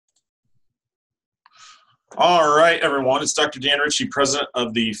All right, everyone. It's Dr. Dan Ritchie, president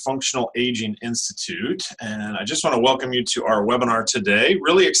of the Functional Aging Institute, and I just want to welcome you to our webinar today.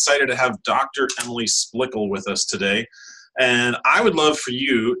 Really excited to have Dr. Emily Splichal with us today, and I would love for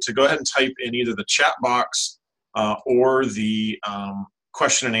you to go ahead and type in either the chat box or the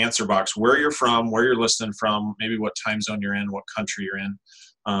question and answer box where you're from, where you're listening from, maybe what time zone you're in, what country you're in.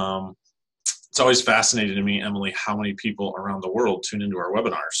 It's always fascinating to me, Emily, how many people around the world tune into our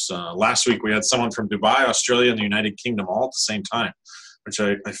webinars. Last week, we had someone from Dubai, Australia, and the United Kingdom all at the same time, which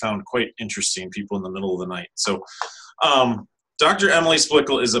I found quite interesting, people in the middle of the night. So Dr. Emily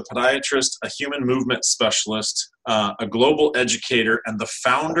Splichal is a podiatrist, a human movement specialist, a global educator, and the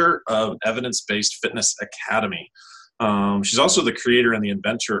founder of Evidence-Based Fitness Academy. She's also the creator and the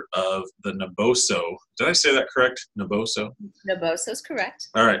inventor of the Naboso. Did I say that correct? Naboso? Naboso's correct.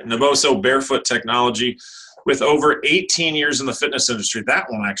 All right. Naboso Barefoot technology with over 18 years in the fitness industry. That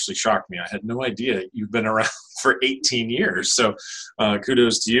one actually shocked me. I had no idea you've been around for 18 years. So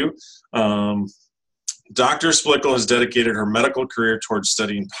kudos to you. Dr. Splichal has dedicated her medical career towards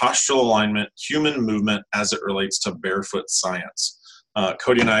studying postural alignment, human movement as it relates to barefoot science.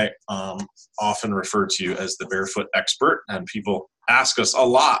 Cody and I often refer to you as the barefoot expert, and people ask us a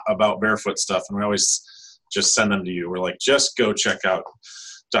lot about barefoot stuff, and we always just send them to you. We're like, just go check out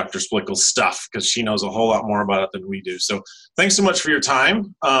Dr. Splichal's stuff because she knows a whole lot more about it than we do. So thanks so much for your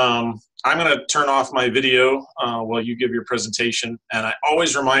time. I'm going to turn off my video while you give your presentation, and I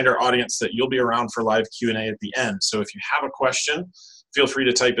always remind our audience that you'll be around for live Q&A at the end. So if you have a question, feel free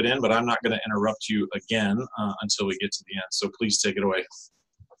to type it in, but I'm not going to interrupt you again until we get to the end. So please take it away.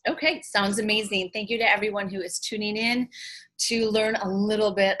 Okay, sounds amazing. Thank you to everyone who is tuning in to learn a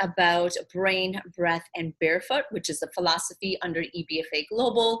little bit about brain, breath, and barefoot, which is a philosophy under EBFA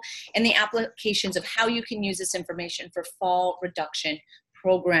Global, and the applications of how you can use this information for fall reduction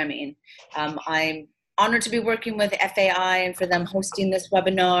programming. I'm honored to be working with FAI and for them hosting this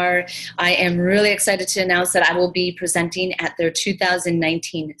webinar. I am really excited to announce that I will be presenting at their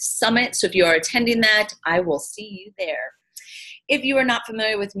 2019 summit. So if you are attending that, I will see you there. If you are not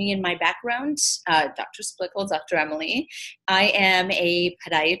familiar with me and my background, Dr. Splichal, Dr. Emily, I am a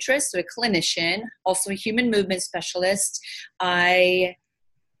podiatrist, so a clinician, also a human movement specialist. I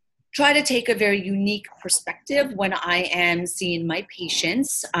try to take a very unique perspective when I am seeing my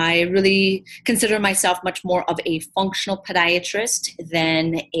patients. I really consider myself much more of a functional podiatrist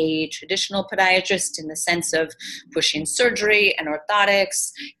than a traditional podiatrist in the sense of pushing surgery and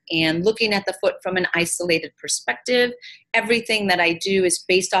orthotics and looking at the foot from an isolated perspective. Everything that I do is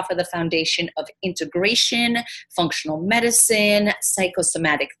based off of the foundation of integration, functional medicine,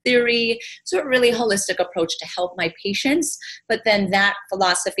 psychosomatic theory, so a really holistic approach to help my patients. But then that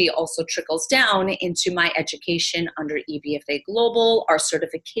philosophy also trickles down into my education under EBFA Global, our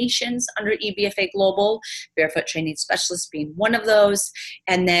certifications under EBFA Global, Barefoot Training Specialist being one of those.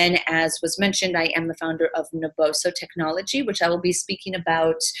 And then, as was mentioned, I am the founder of Naboso Technology, which I will be speaking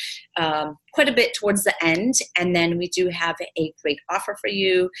about quite a bit towards the end. And then we do have a great offer for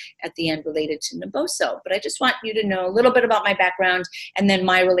you at the end related to Naboso. But I just want you to know a little bit about my background and then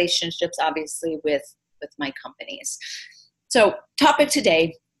my relationships, obviously, with my companies. So topic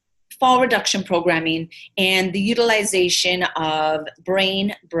today, fall reduction programming and the utilization of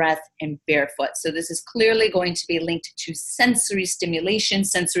brain, breath, and barefoot. So this is clearly going to be linked to sensory stimulation,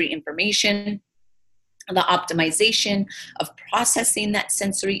 sensory information, the optimization of processing that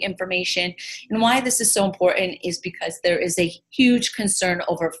sensory information. And why this is so important is because there is a huge concern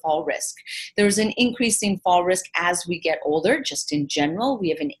over fall risk. There's an increasing fall risk as we get older, just in general. We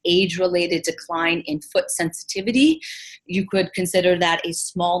have an age-related decline in foot sensitivity. You could consider that a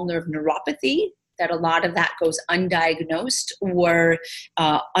small nerve neuropathy, that a lot of that goes undiagnosed or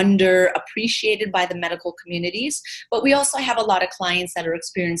underappreciated by the medical communities. But we also have a lot of clients that are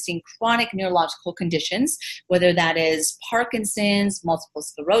experiencing chronic neurological conditions, whether that is Parkinson's, multiple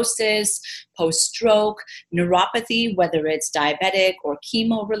sclerosis, post-stroke, neuropathy, whether it's diabetic or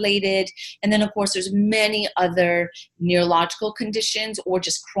chemo-related. And then, of course, there's many other neurological conditions or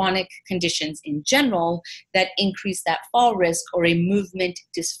just chronic conditions in general that increase that fall risk or a movement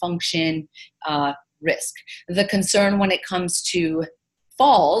dysfunction risk. The concern when it comes to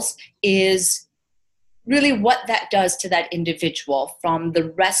falls is really what that does to that individual from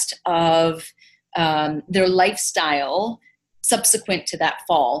the rest of their lifestyle subsequent to that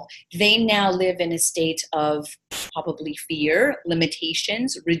fall. They now live in a state of probably fear,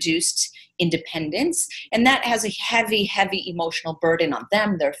 limitations, reduced independence, and that has a heavy, heavy emotional burden on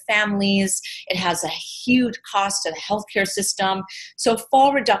them, their families. It has a huge cost to the healthcare system. So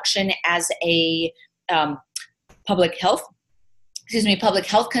fall reduction as a public health public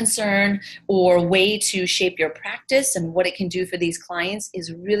health concern or way to shape your practice and what it can do for these clients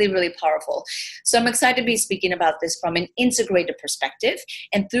is really, really powerful. So I'm excited to be speaking about this from an integrated perspective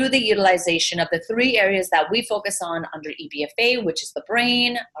and through the utilization of the three areas that we focus on under EBFA, which is the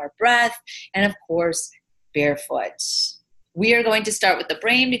brain, our breath, and of course, barefoot. We are going to start with the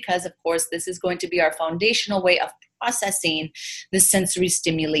brain because, of course, this is going to be our foundational way of processing the sensory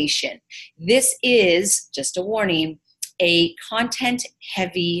stimulation. This is, just a warning, a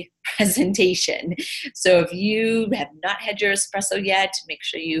content-heavy presentation. So if you have not had your espresso yet, make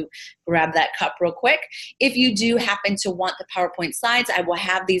sure you grab that cup real quick. If you do happen to want the PowerPoint slides, I will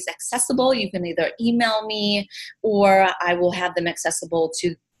have these accessible. You can either email me or I will have them accessible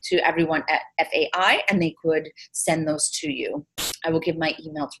to everyone at FAI, and they could send those to you. I will give my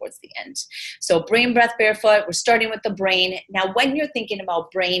email towards the end. So brain, breath, barefoot, we're starting with the brain. Now, when you're thinking about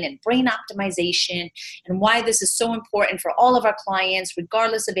brain and brain optimization and why this is so important for all of our clients,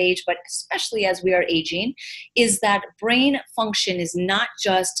 regardless of age, but especially as we are aging, is that brain function is not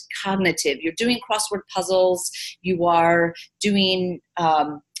just cognitive. You're doing crossword puzzles, you are doing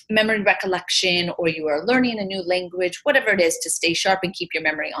memory recollection, or you are learning a new language, whatever it is to stay sharp and keep your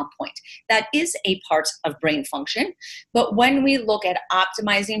memory on point. That is a part of brain function. But when we look at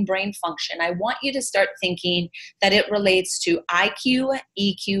optimizing brain function, I want you to start thinking that it relates to IQ,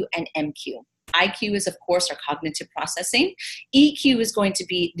 EQ, and MQ. IQ is, of course, our cognitive processing. EQ is going to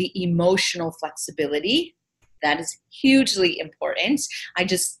be the emotional flexibility. That is hugely important. I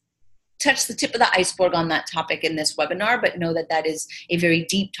just touch the tip of the iceberg on that topic in this webinar, but know that that is a very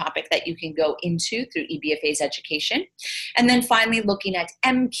deep topic that you can go into through EBFA's education. And then finally looking at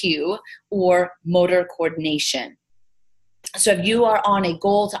MQ, or motor coordination. So if you are on a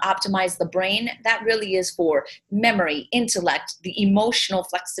goal to optimize the brain, that really is for memory, intellect, the emotional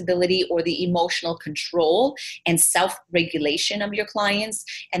flexibility or the emotional control and self-regulation of your clients.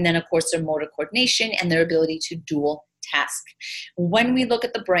 And then of course their motor coordination and their ability to dual task. When we look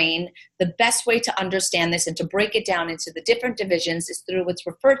at the brain, the best way to understand this and to break it down into the different divisions is through what's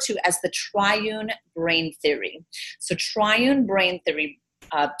referred to as the triune brain theory. So triune brain theory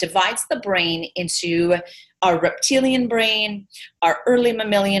divides the brain into our reptilian brain, our early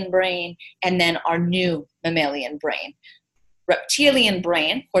mammalian brain, and then our new mammalian brain. Reptilian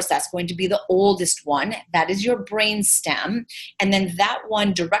brain, of course, that's going to be the oldest one. That is your brain stem. And then that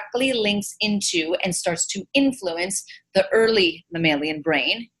one directly links into and starts to influence the early mammalian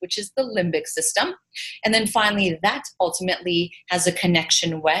brain, which is the limbic system. And then finally, that ultimately has a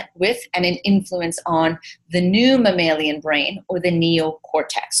connection with and an influence on the new mammalian brain, or the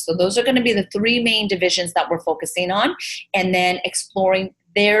neocortex. So those are going to be the three main divisions that we're focusing on, and then exploring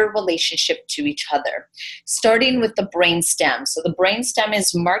their relationship to each other. Starting with the brain stem. So the brain stem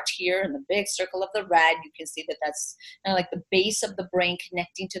is marked here in the big circle of the red. You can see that that's kind of like the base of the brain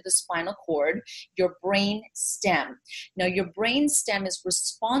connecting to the spinal cord, your brain stem. Now your brain stem is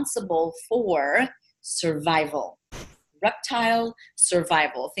responsible for survival. Reptile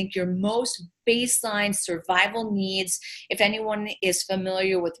survival. Think your most baseline survival needs. If anyone is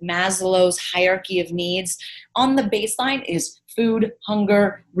familiar with Maslow's hierarchy of needs, on the baseline is food,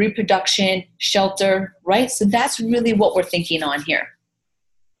 hunger, reproduction, shelter, right? So that's really what we're thinking on here.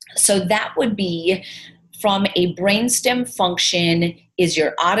 So that would be, from a brainstem function, is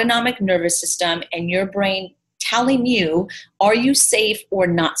your autonomic nervous system and your brain telling you, are you safe or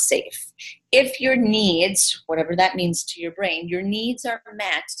not safe? If your needs, whatever that means to your brain, your needs are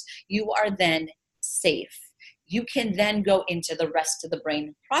met, you are then safe. You can then go into the rest of the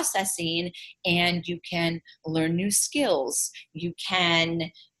brain processing, and you can learn new skills. You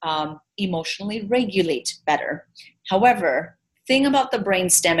can emotionally regulate better. However, thing about the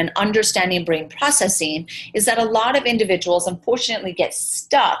brainstem and understanding brain processing is that a lot of individuals unfortunately get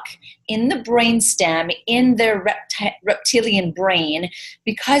stuck in the brainstem, in their reptilian brain,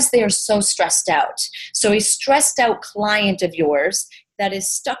 because they are so stressed out. So a stressed out client of yours that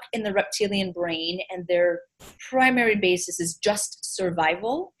is stuck in the reptilian brain and their primary basis is just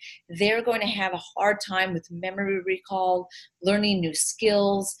survival, they're going to have a hard time with memory recall, learning new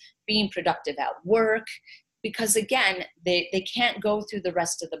skills, being productive at work, because again, they can't go through the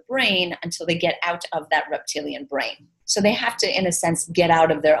rest of the brain until they get out of that reptilian brain. So they have to, in a sense, get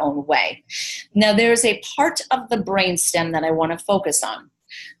out of their own way. Now, there's a part of the brainstem that I want to focus on.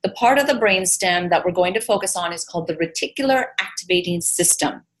 The part of the brainstem that we're going to focus on is called the reticular activating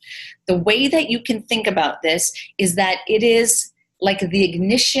system. The way that you can think about this is that it is like the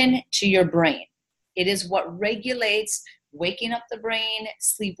ignition to your brain. It is what regulates waking up the brain,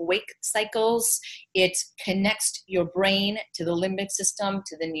 sleep-wake cycles. It connects your brain to the limbic system,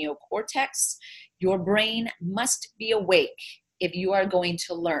 to the neocortex. Your brain must be awake if you are going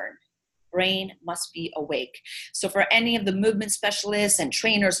to learn. Brain must be awake. So for any of the movement specialists and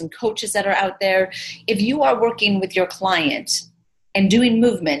trainers and coaches that are out there, if you are working with your client and doing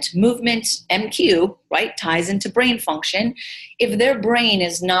movement, MQ, right, ties into brain function. If their brain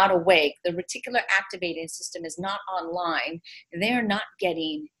is not awake, the reticular activating system is not online, they're not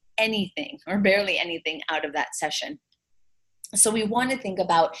getting anything or barely anything out of that session. So we want to think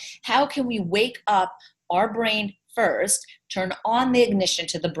about how can we wake up our brain first, turn on the ignition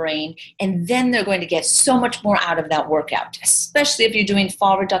to the brain, and then they're going to get so much more out of that workout, especially if you're doing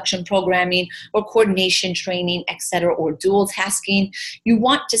fall reduction programming or coordination training, etc., or dual tasking. You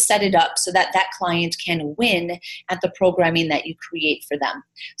want to set it up so that that client can win at the programming that you create for them.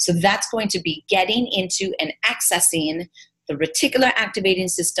 So that's going to be getting into and accessing the reticular activating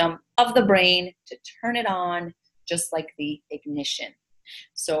system of the brain to turn it on, just like the ignition.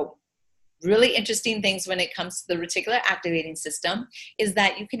 So really interesting things when it comes to the reticular activating system is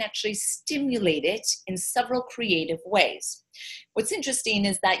that you can actually stimulate it in several creative ways. What's interesting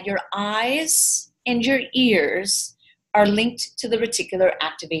is that your eyes and your ears are linked to the reticular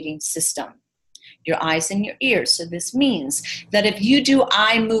activating system. Your eyes and your ears. So this means that if you do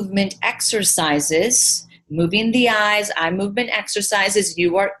eye movement exercises, moving the eyes, eye movement exercises,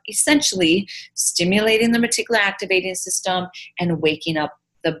 you are essentially stimulating the reticular activating system and waking up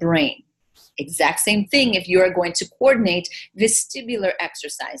the brain. Exact same thing if you are going to coordinate vestibular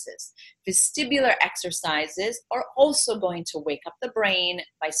exercises. Vestibular exercises are also going to wake up the brain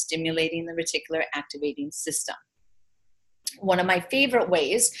by stimulating the reticular activating system. One of my favorite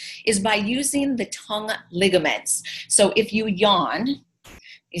ways is by using the tongue ligaments. So if you yawn,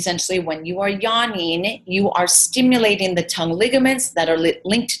 essentially when you are yawning, you are stimulating the tongue ligaments that are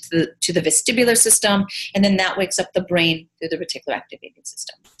linked to the vestibular system, and then that wakes up the brain through the reticular activating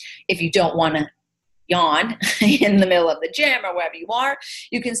system. If you don't want to yawn in the middle of the gym or wherever you are,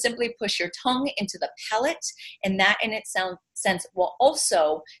 you can simply push your tongue into the palate, and that in its sense will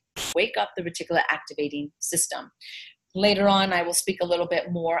also wake up the reticular activating system. Later on, I will speak a little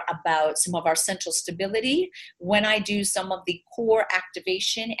bit more about some of our central stability when I do some of the core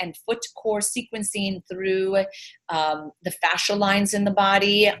activation and foot core sequencing through the fascial lines in the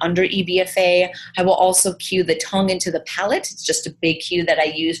body under EBFA. I will also cue the tongue into the palate. It's just a big cue that I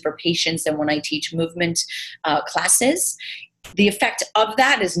use for patients and when I teach movement classes. The effect of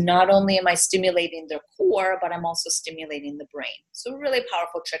that is not only am I stimulating their core, but I'm also stimulating the brain. So a really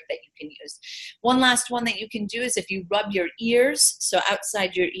powerful trick that you can use. One last one that you can do is if you rub your ears, so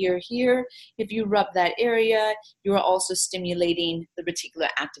outside your ear here, if you rub that area, you are also stimulating the reticular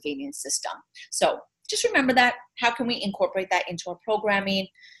activating system. So just remember that. How can we incorporate that into our programming?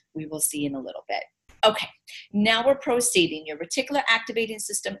 We will see in a little bit. Okay, now we're proceeding. Your reticular activating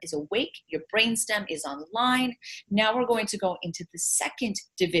system is awake. Your brainstem is online. Now we're going to go into the second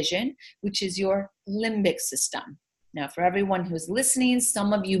division, which is your limbic system. Now, for everyone who's listening,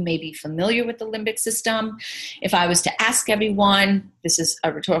 some of you may be familiar with the limbic system. If I was to ask everyone, this is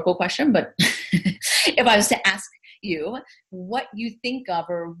a rhetorical question, but if I was to ask you what you think of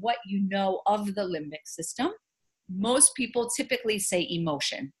or what you know of the limbic system, most people typically say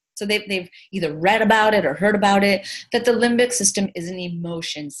emotion. So they've either read about it or heard about it, that the limbic system is an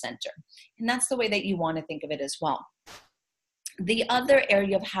emotion center. And that's the way that you want to think of it as well. The other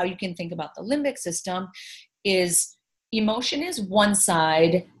area of how you can think about the limbic system is emotion is one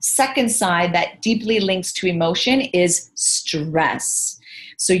side. Second side that deeply links to emotion is stress.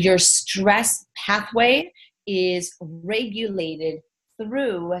 So your stress pathway is regulated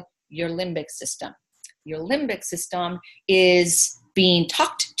through your limbic system. Your limbic system is being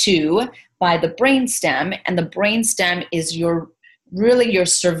talked to by the brainstem, and the brainstem is really your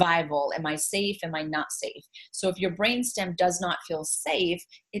survival. Am I safe? Am I not safe? So if your brainstem does not feel safe,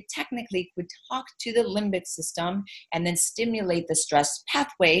 it technically could talk to the limbic system and then stimulate the stress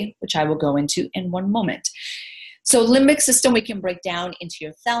pathway, which I will go into in one moment. So limbic system we can break down into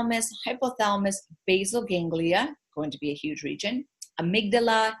your thalamus, hypothalamus, basal ganglia, going to be a huge region,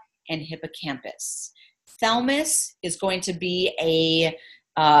 amygdala, and hippocampus. Thalamus is going to be a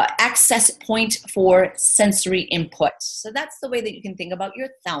access point for sensory input. So that's the way that you can think about your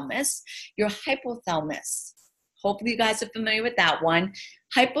thalamus. Your hypothalamus, hopefully you guys are familiar with that one.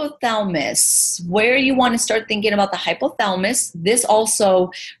 Hypothalamus, where you want to start thinking about the hypothalamus, this also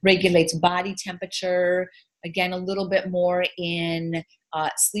regulates body temperature, again, a little bit more in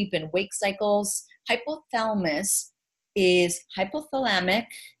sleep and wake cycles. Hypothalamus is hypothalamic,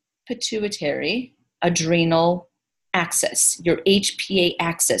 pituitary, adrenal axis, your HPA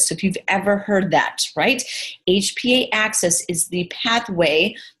axis. So if you've ever heard that, right? HPA axis is the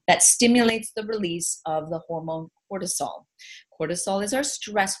pathway that stimulates the release of the hormone cortisol. Cortisol is our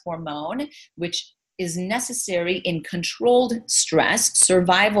stress hormone, which is necessary in controlled stress,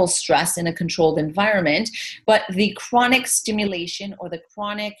 survival stress in a controlled environment. But the chronic stimulation or the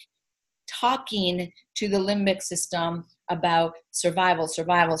chronic talking to the limbic system about survival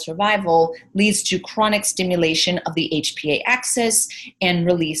leads to chronic stimulation of the HPA axis and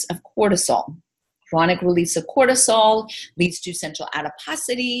release of cortisol. Chronic release of cortisol leads to central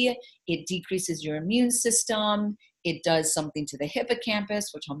adiposity. It decreases your immune system. It does something to the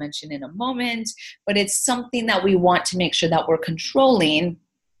hippocampus, which I'll mention in a moment, but it's something that we want to make sure that we're controlling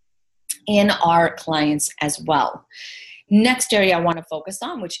in our clients as well. Next area I want to focus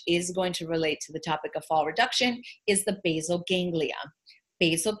on, which is going to relate to the topic of fall reduction, is the basal ganglia.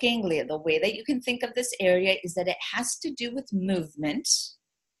 Basal ganglia, the way that you can think of this area is that it has to do with movement,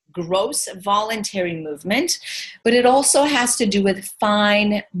 gross voluntary movement, but it also has to do with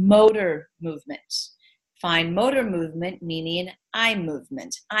fine motor movement. Fine motor movement meaning eye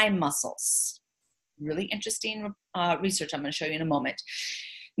movement, eye muscles. Really interesting research I'm going to show you in a moment.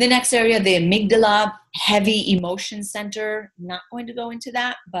 The next area, the amygdala, heavy emotion center. Not going to go into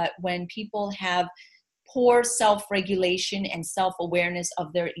that, but when people have poor self-regulation and self-awareness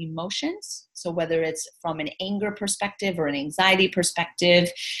of their emotions, so whether it's from an anger perspective or an anxiety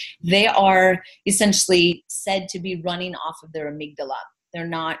perspective, they are essentially said to be running off of their amygdala. They're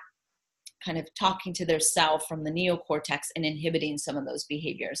not kind of talking to their self from the neocortex and inhibiting some of those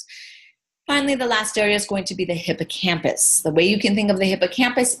behaviors. Finally, the last area is going to be the hippocampus. The way you can think of the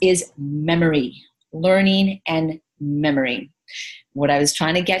hippocampus is memory, learning and memory. What I was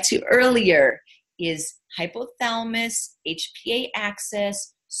trying to get to earlier is hypothalamus, HPA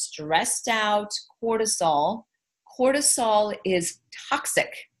axis, stressed out, cortisol. Cortisol is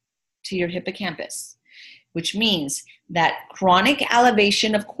toxic to your hippocampus, which means that chronic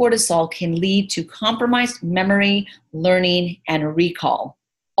elevation of cortisol can lead to compromised memory, learning, and recall.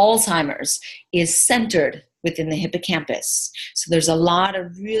 Alzheimer's is centered within the hippocampus. So there's a lot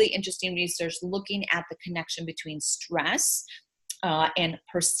of really interesting research looking at the connection between stress and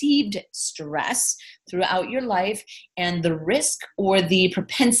perceived stress throughout your life and the risk or the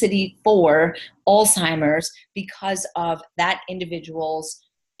propensity for Alzheimer's because of that individual's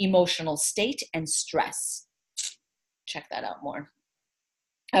emotional state and stress. Check that out more.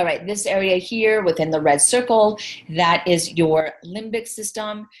 All right, this area here within the red circle, that is your limbic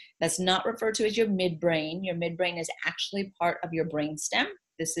system. That's not referred to as your midbrain. Your midbrain is actually part of your brainstem.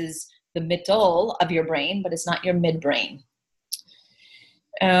 This is the middle of your brain, but it's not your midbrain.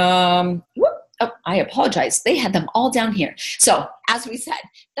 I apologize. They had them all down here. So as we said,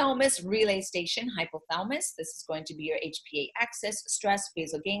 thalamus, relay station, hypothalamus. This is going to be your HPA axis, stress,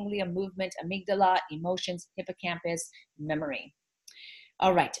 basal ganglia, movement, amygdala, emotions, hippocampus, memory.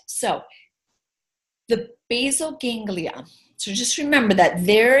 All right, so the basal ganglia. So just remember that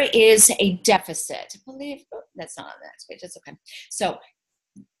there is a deficit. I believe that's not on the next page. That's okay. So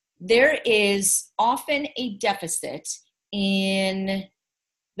there is often a deficit in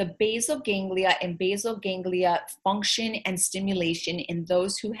the basal ganglia and basal ganglia function and stimulation in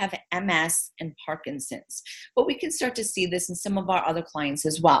those who have MS and Parkinson's. But we can start to see this in some of our other clients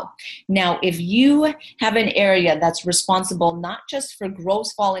as well. Now, if you have an area that's responsible not just for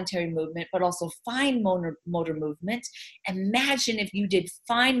gross voluntary movement, but also fine motor movement, imagine if you did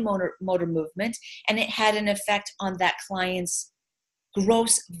fine motor movement and it had an effect on that client's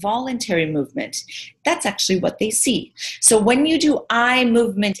gross voluntary movement. That's actually what they see. So when you do eye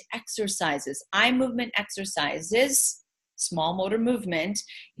movement exercises, small motor movement,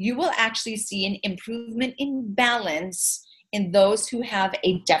 you will actually see an improvement in balance in those who have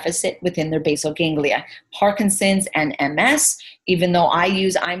a deficit within their basal ganglia. Parkinson's and MS, even though I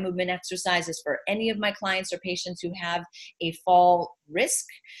use eye movement exercises for any of my clients or patients who have a fall risk.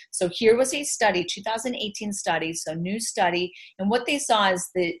 So here was a study, 2018 study, so new study, and what they saw is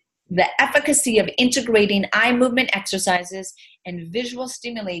the efficacy of integrating eye movement exercises and visual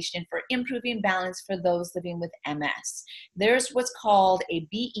stimulation for improving balance for those living with MS. There's what's called a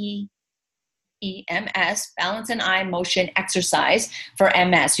EMS, balance and eye motion exercise for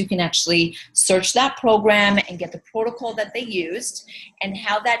MS. You can actually search that program and get the protocol that they used and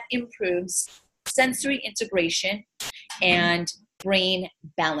how that improves sensory integration and brain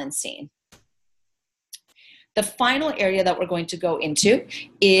balancing. The final area that we're going to go into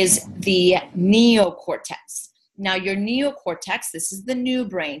is the neocortex. Now your neocortex, this is the new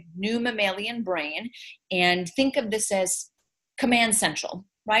brain, new mammalian brain, and think of this as command central.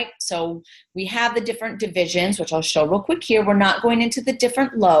 Right? So we have the different divisions, which I'll show real quick here. We're not going into the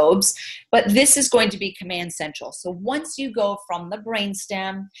different lobes, but this is going to be command central. So once you go from the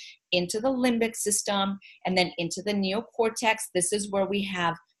brainstem into the limbic system, and then into the neocortex. This is where we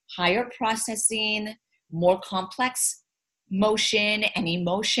have higher processing, more complex motion, and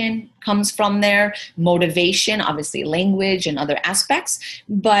emotion comes from there. Motivation, obviously language and other aspects,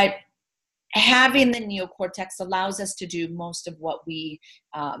 but having the neocortex allows us to do most of what we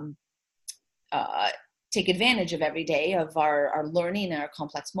take advantage of every day of our learning and our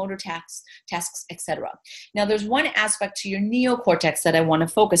complex motor tasks, etc. Now, there's one aspect to your neocortex that I want to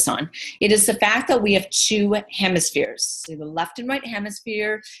focus on. It is the fact that we have two hemispheres, so the left and right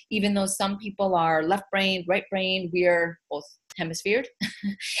hemisphere. Even though some people are left brain, right brain, we are both hemisphered,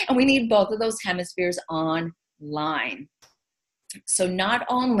 and we need both of those hemispheres online. So not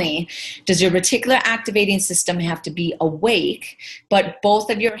only does your reticular activating system have to be awake, but both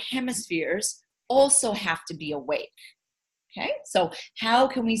of your hemispheres also have to be awake. Okay, so how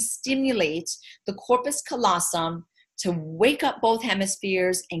can we stimulate the corpus callosum to wake up both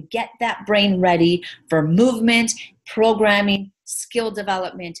hemispheres and get that brain ready for movement, programming, skill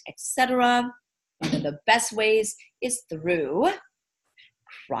development, etc.? One of the best ways is through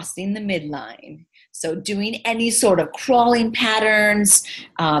crossing the midline. So doing any sort of crawling patterns,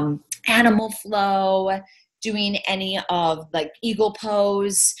 animal flow, doing any of like eagle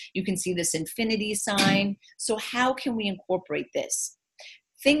pose. You can see this infinity sign. So how can we incorporate this?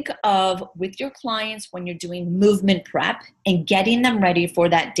 Think of with your clients when you're doing movement prep and getting them ready for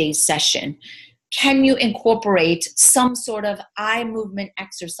that day's session. Can you incorporate some sort of eye movement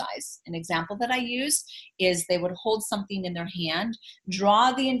exercise? An example that I use is they would hold something in their hand,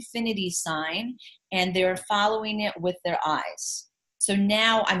 draw the infinity sign, and they're following it with their eyes. So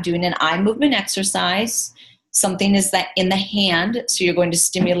now I'm doing an eye movement exercise. Something is that in the hand, so you're going to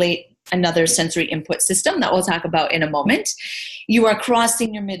stimulate another sensory input system that we'll talk about in a moment. You are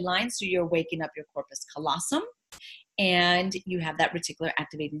crossing your midline, so you're waking up your corpus callosum, and you have that reticular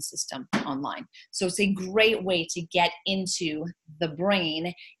activating system online. So it's a great way to get into the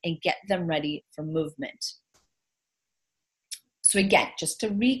brain and get them ready for movement. So again, just to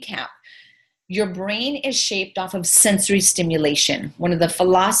recap, your brain is shaped off of sensory stimulation. One of the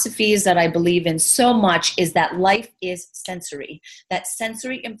philosophies that I believe in so much is that life is sensory. That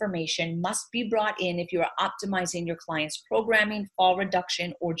sensory information must be brought in if you are optimizing your client's programming, fall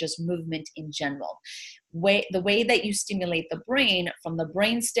reduction, or just movement in general. The way that you stimulate the brain, from the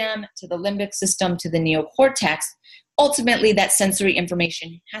brainstem to the limbic system to the neocortex, ultimately that sensory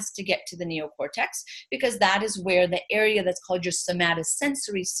information has to get to the neocortex, because that is where the area that's called your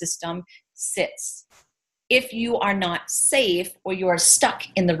somatosensory system sits. If you are not safe, or you are stuck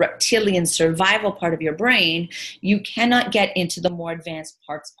in the reptilian survival part of your brain, you cannot get into the more advanced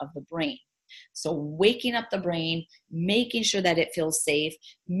parts of the brain. So waking up the brain, making sure that it feels safe,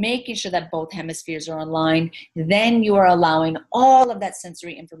 making sure that both hemispheres are online, then you are allowing all of that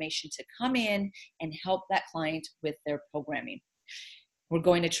sensory information to come in and help that client with their programming. We're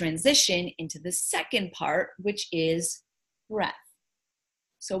going to transition into the second part, which is breath.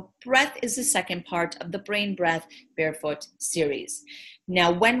 So breath is the second part of the Brain Breath Barefoot series.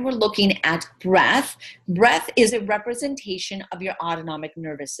 Now, when we're looking at breath, breath is a representation of your autonomic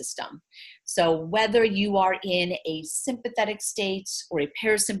nervous system. So whether you are in a sympathetic state or a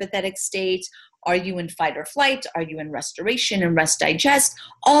parasympathetic state, are you in fight or flight? Are you in restoration and rest digest?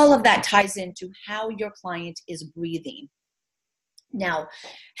 All of that ties into how your client is breathing. Now,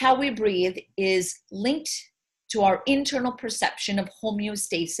 how we breathe is linked to our internal perception of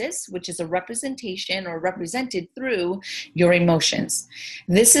homeostasis, which is a representation or represented through your emotions.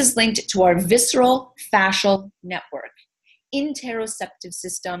 This is linked to our visceral fascial network, interoceptive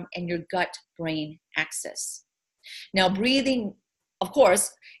system, and your gut-brain axis. Now, breathing, of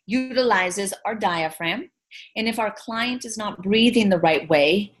course, utilizes our diaphragm, and if our client is not breathing the right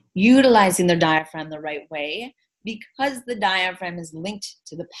way, utilizing their diaphragm the right way, because the diaphragm is linked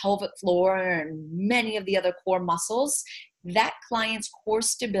to the pelvic floor and many of the other core muscles, that client's core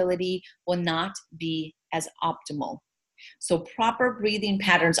stability will not be as optimal. So proper breathing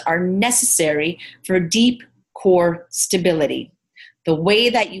patterns are necessary for deep core stability. The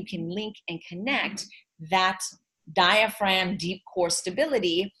way that you can link and connect that diaphragm deep core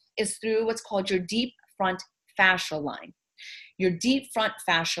stability is through what's called your deep front fascial line. Your deep front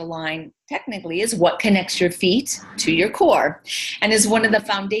fascial line technically is what connects your feet to your core, and is one of the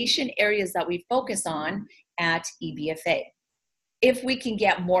foundation areas that we focus on at EBFA. If we can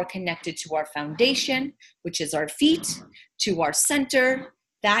get more connected to our foundation, which is our feet, to our center,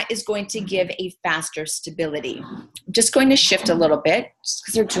 that is going to give a faster stability. I'm just going to shift a little bit, just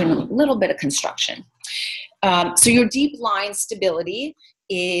because we're doing a little bit of construction. So your deep line stability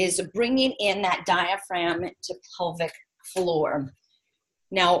is bringing in that diaphragm to pelvic floor.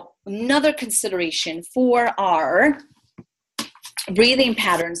 Now, another consideration for our breathing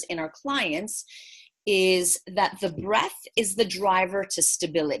patterns in our clients is that the breath is the driver to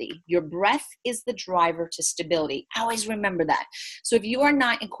stability. Your breath is the driver to stability. Always remember that. So if you are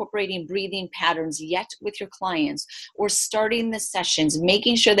not incorporating breathing patterns yet with your clients, or starting the sessions,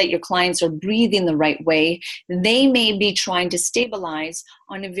 making sure that your clients are breathing the right way, they may be trying to stabilize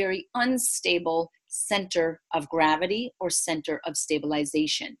on a very unstable center of gravity or center of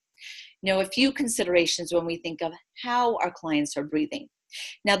stabilization. Now, a few considerations when we think of how our clients are breathing.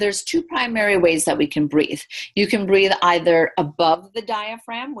 Now, there's two primary ways that we can breathe. You can breathe either above the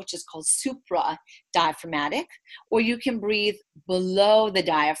diaphragm, which is called supra-diaphragmatic, or you can breathe below the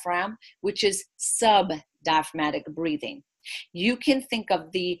diaphragm, which is sub-diaphragmatic breathing. You can think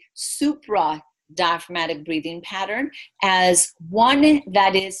of the supra-diaphragmatic breathing pattern as one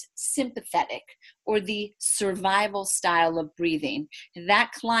that is sympathetic, or the survival style of breathing.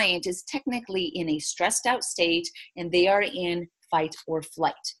 That client is technically in a stressed out state and they are in fight or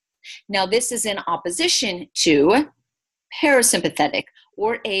flight. Now, this is in opposition to parasympathetic,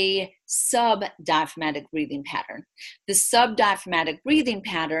 or a sub-diaphragmatic breathing pattern. The sub-diaphragmatic breathing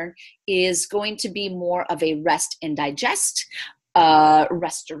pattern is going to be more of a rest and digest,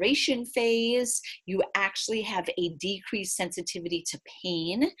 restoration phase. You actually have a decreased sensitivity to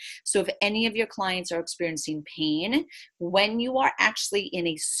pain. So if any of your clients are experiencing pain, when you are actually in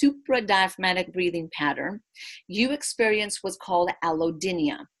a supra-diaphragmatic breathing pattern, you experience what's called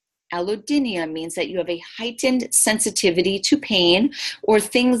allodynia. Allodynia means that you have a heightened sensitivity to pain, or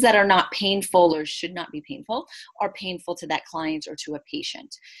things that are not painful or should not be painful are painful to that client or to a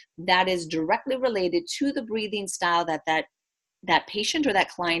patient. That is directly related to the breathing style that patient or that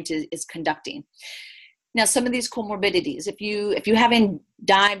client is conducting. Now, some of these comorbidities, if you haven't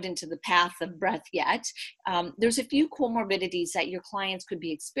dived into the path of breath yet, there's a few comorbidities that your clients could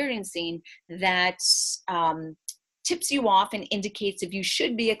be experiencing that tips you off and indicates if you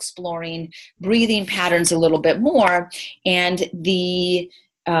should be exploring breathing patterns a little bit more, and the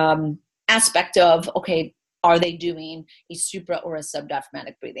aspect of, okay, are they doing a supra or a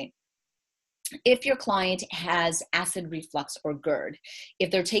subdiaphragmatic breathing? If your client has acid reflux or GERD,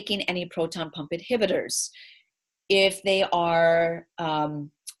 if they're taking any proton pump inhibitors, if they are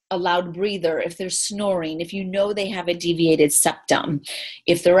a loud breather, if they're snoring, if you know they have a deviated septum,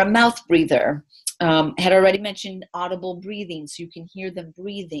 if they're a mouth breather, had already mentioned audible breathing, so you can hear them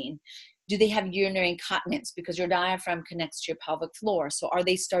breathing. Do they have urinary incontinence because your diaphragm connects to your pelvic floor? So are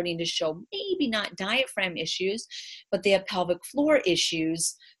they starting to show maybe not diaphragm issues, but they have pelvic floor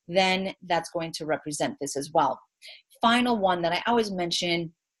issues? Then that's going to represent this as well. Final one that I always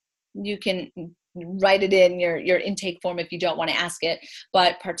mention, you can write it in your intake form if you don't want to ask it,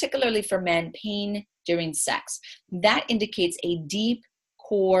 but particularly for men, pain during sex. That indicates a deep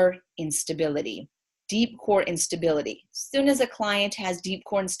core instability. Deep core instability. As soon as a client has deep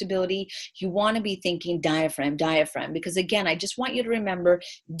core instability, you want to be thinking diaphragm, because again, I just want you to remember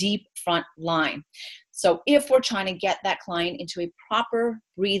deep front line. So if we're trying to get that client into a proper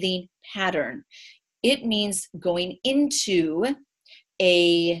breathing pattern, it means going into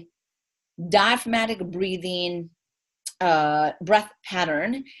a diaphragmatic breathing breath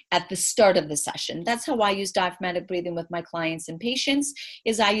pattern at the start of the session. That's how I use diaphragmatic breathing with my clients and patients,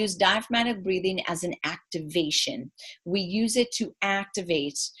 is I use diaphragmatic breathing as an activation. We use it to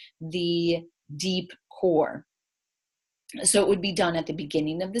activate the deep core. So it would be done at the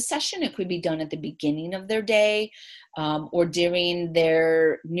beginning of the session. It could be done at the beginning of their day, or during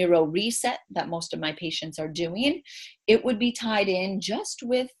their neuro reset that most of my patients are doing. It would be tied in just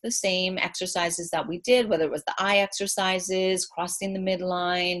with the same exercises that we did, whether it was the eye exercises, crossing the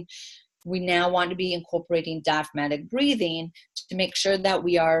midline. We now want to be incorporating diaphragmatic breathing to make sure that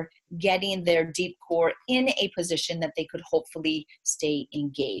we are getting their deep core in a position that they could hopefully stay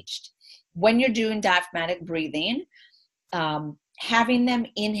engaged. When you're doing diaphragmatic breathing, having them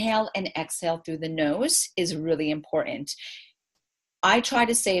inhale and exhale through the nose is really important. I try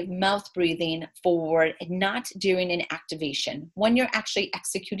to save mouth breathing for not during an activation. When you're actually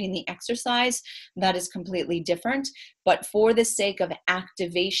executing the exercise, that is completely different. But for the sake of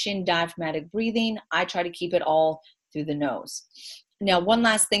activation, diaphragmatic breathing, I try to keep it all through the nose. Now, one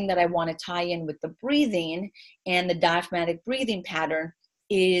last thing that I want to tie in with the breathing and the diaphragmatic breathing pattern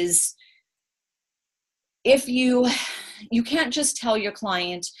is, if you can't just tell your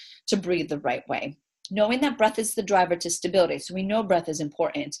client to breathe the right way. Knowing that breath is the driver to stability. So we know breath is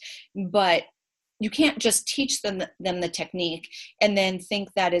important, but you can't just teach them the technique and then think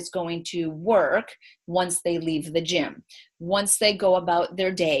that it's going to work once they leave the gym. Once they go about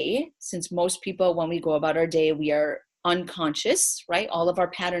their day, since most people, when we go about our day, we are unconscious, right? All of our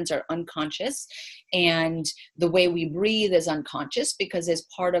patterns are unconscious, and the way we breathe is unconscious because as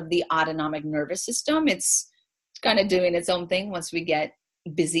part of the autonomic nervous system, it's kind of doing its own thing once we get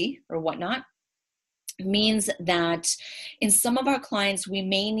busy or whatnot. It means that in some of our clients, we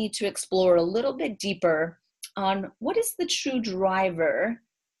may need to explore a little bit deeper on what is the true driver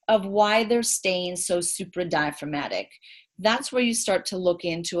of why they're staying so supradiaphragmatic. That's where you start to look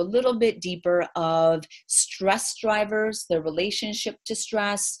into a little bit deeper of stress drivers, their relationship to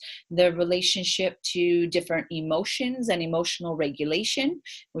stress, their relationship to different emotions and emotional regulation,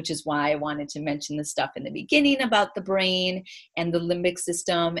 which is why I wanted to mention the stuff in the beginning about the brain and the limbic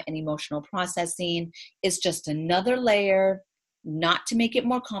system and emotional processing. Is just another layer, not to make it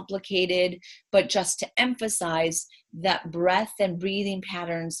more complicated, but just to emphasize that breath and breathing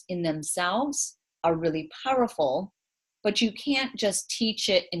patterns in themselves are really powerful. But you can't just teach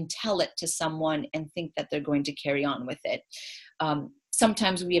it and tell it to someone and think that they're going to carry on with it.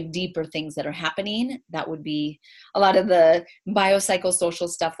 Sometimes we have deeper things that are happening. That would be a lot of the biopsychosocial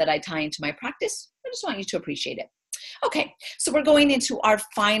stuff that I tie into my practice. I just want you to appreciate it. Okay, so we're going into our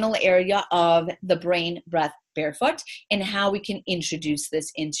final area of the brain, breath, barefoot, and how we can introduce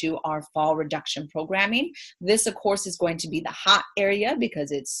this into our fall reduction programming. This, of course, is going to be the hot area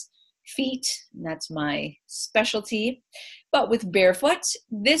because it's feet, and that's my specialty. But with barefoot,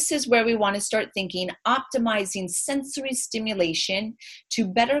 this is where we want to start thinking optimizing sensory stimulation to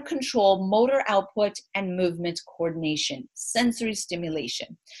better control motor output and movement coordination. Sensory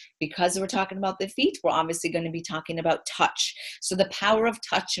stimulation. Because we're talking about the feet, we're obviously going to be talking about touch. So the power of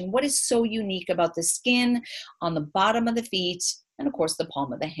touch and what is so unique about the skin on the bottom of the feet and of course the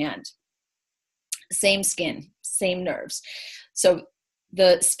palm of the hand. Same skin, same nerves. So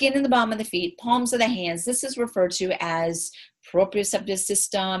the skin in the bottom of the feet, palms of the hands, this is referred to as proprioceptive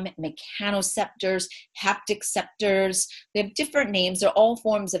system, mechanoceptors, hapticeptors. They have different names. They're all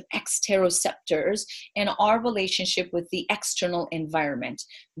forms of exteroceptors and our relationship with the external environment.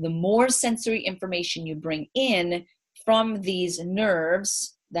 The more sensory information you bring in from these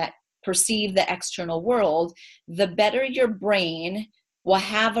nerves that perceive the external world, the better your brain will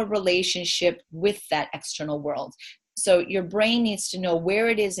have a relationship with that external world. So your brain needs to know where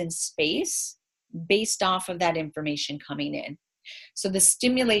it is in space based off of that information coming in. So the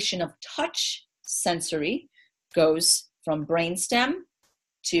stimulation of touch sensory goes from brainstem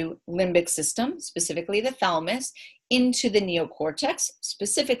to limbic system, specifically the thalamus, into the neocortex,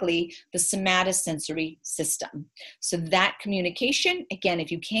 specifically the somatosensory system. So that communication, again, if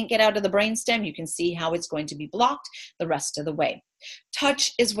you can't get out of the brainstem, you can see how it's going to be blocked the rest of the way.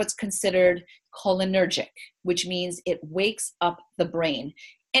 Touch is what's considered cholinergic, which means it wakes up the brain.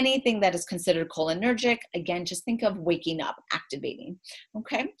 Anything that is considered cholinergic, again, just think of waking up, activating,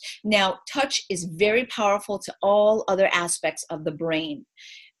 okay? Now, touch is very powerful to all other aspects of the brain.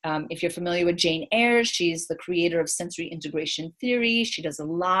 If you're familiar with Jane Eyre, she's the creator of sensory integration theory. She does a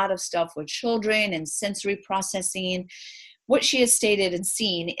lot of stuff with children and sensory processing. What she has stated and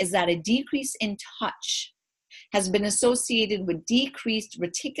seen is that a decrease in touch has been associated with decreased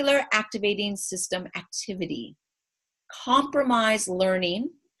reticular activating system activity, compromised learning,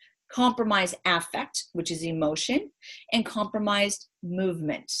 compromised affect, which is emotion, and compromised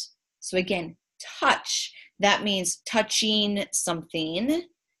movement. So again, touch, that means touching something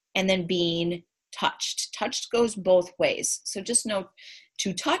and then being touched. Touched goes both ways. So just know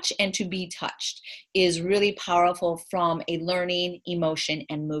to touch and to be touched is really powerful from a learning, emotion,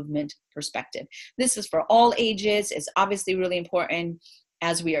 and movement perspective. This is for all ages. It's obviously really important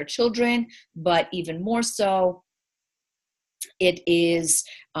as we are children, but even more so, it is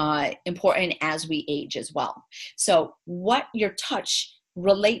important as we age as well. So what your touch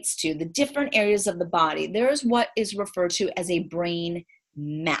relates to, the different areas of the body, there is what is referred to as a brain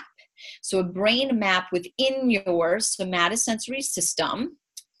map. So a brain map within your somatosensory system,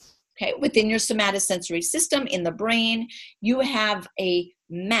 okay, within your somatosensory system in the brain, you have a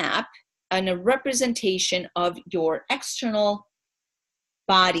map and a representation of your external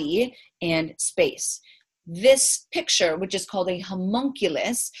body and space. This picture, which is called a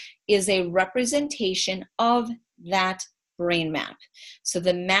homunculus, is a representation of that brain map. So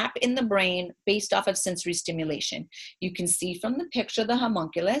the map in the brain based off of sensory stimulation. You can see from the picture, the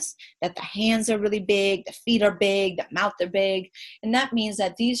homunculus, that the hands are really big, the feet are big, the mouth are big. And that means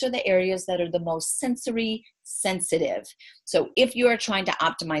that these are the areas that are the most sensory sensitive. So if you are trying to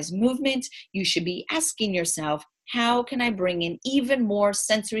optimize movement, you should be asking yourself, how can I bring in even more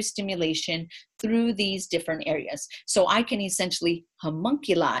sensory stimulation through these different areas? So I can essentially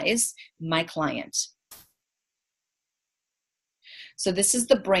homunculize my client. So this is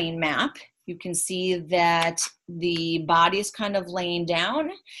the brain map You can see that the body is kind of laying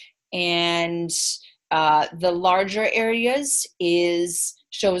down, and the larger areas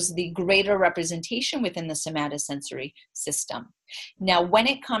shows the greater representation within the somatosensory system. Now, when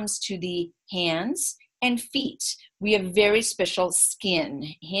it comes to the hands and feet, we have very special skin.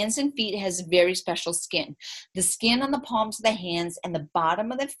 Hands and feet has very special skin. The skin on the palms of the hands and the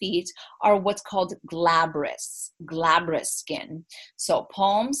bottom of the feet are what's called glabrous skin. So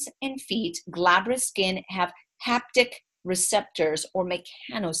palms and feet, glabrous skin, have haptic receptors or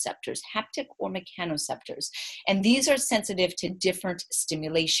mechanoceptors, haptic or mechanoceptors. And these are sensitive to different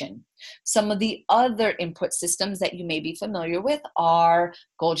stimulation. Some of the other input systems that you may be familiar with are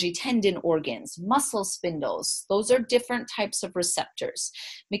Golgi tendon organs, muscle spindles. Those are different types of receptors.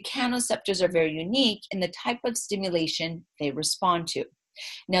 Mechanoceptors are very unique in the type of stimulation they respond to.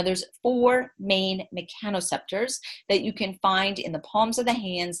 Now, there's 4 main mechanoceptors that you can find in the palms of the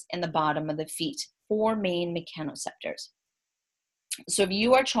hands and the bottom of the feet. 4 main mechanoceptors. So if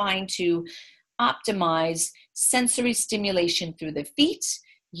you are trying to optimize sensory stimulation through the feet,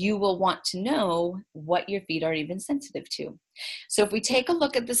 you will want to know what your feet are even sensitive to. So if we take a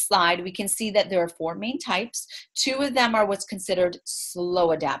look at the slide, we can see that there are 4 main types. 2 of them are what's considered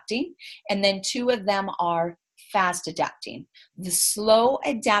slow adapting, and then 2 of them are fast adapting. The slow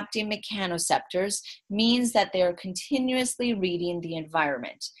adapting mechanoceptors means that they're continuously reading the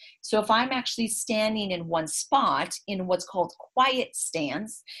environment. So if I'm actually standing in one spot in what's called quiet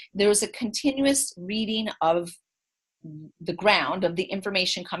stance, there's a continuous reading of the ground, of the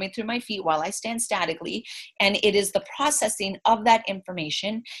information coming through my feet while I stand statically, and it is the processing of that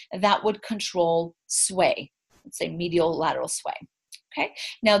information that would control sway, let's say medial lateral sway. Okay,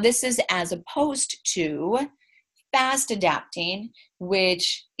 now this is as opposed to fast adapting,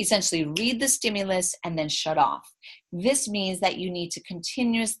 which essentially read the stimulus and then shut off. This means that you need to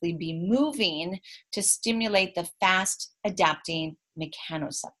continuously be moving to stimulate the fast adapting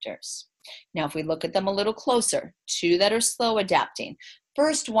mechanoceptors. Now, if we look at them a little closer, 2 that are slow adapting.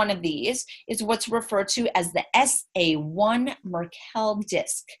 First one of these is what's referred to as the SA1 Merkel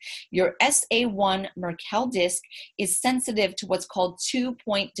disc. Your SA1 Merkel disc is sensitive to what's called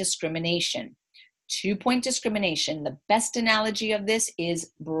 2-point discrimination. 2-point discrimination, the best analogy of this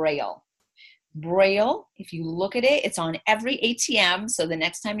is Braille. Braille, if you look at it, it's on every ATM. So the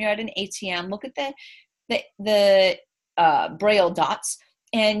next time you're at an ATM, look at the Braille dots,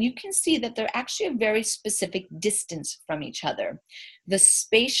 and you can see that they're actually a very specific distance from each other. The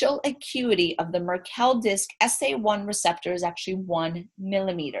spatial acuity of the Merkel disc SA1 receptor is actually 1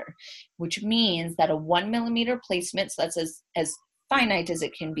 millimeter, which means that a 1 millimeter placement, so that's as finite as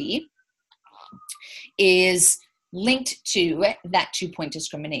it can be, is linked to that 2-point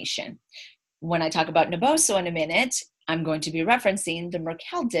discrimination. When I talk about Naboso in a minute, I'm going to be referencing the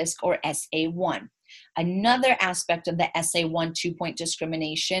Merkel disc or SA1. Another aspect of the SA1 2-point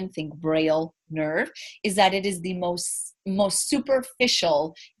discrimination, think Braille nerve, is that it is the most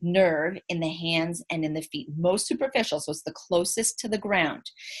superficial nerve in the hands and in the feet. Most superficial, so it's the closest to the ground.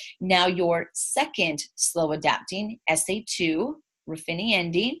 Now your second slow adapting, SA2, Ruffini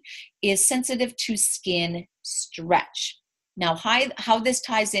ending, is sensitive to skin stretch. Now, how this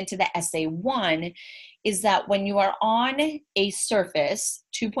ties into the SA1 is that when you are on a surface,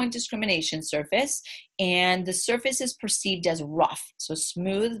 2-point discrimination surface, and the surface is perceived as rough, so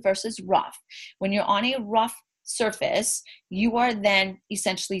smooth versus rough. When you're on a rough surface, you are then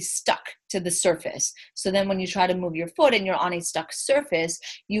essentially stuck to the surface. So then when you try to move your foot and you're on a stuck surface,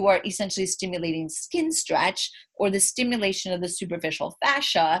 you are essentially stimulating skin stretch or the stimulation of the superficial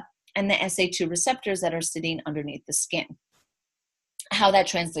fascia and the SA2 receptors that are sitting underneath the skin. How that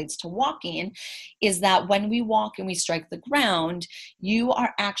translates to walking is that when we walk and we strike the ground, you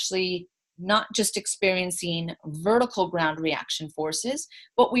are actually not just experiencing vertical ground reaction forces,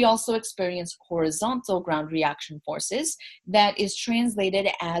 but we also experience horizontal ground reaction forces that is translated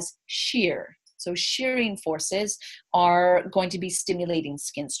as shear. So shearing forces are going to be stimulating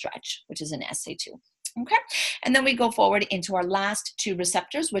skin stretch, which is an SA2. Okay, and then we go forward into our last 2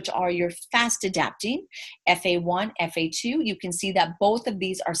 receptors, which are your fast adapting, FA1, FA2. You can see that both of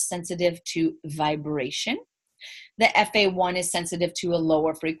these are sensitive to vibration. The FA1 is sensitive to a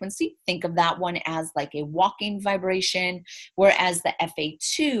lower frequency. Think of that one as like a walking vibration, whereas the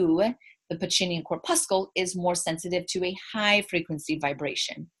FA2, the Pacinian corpuscle, is more sensitive to a high frequency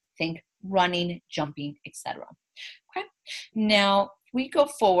vibration. Think running, jumping, etc. Okay, now we go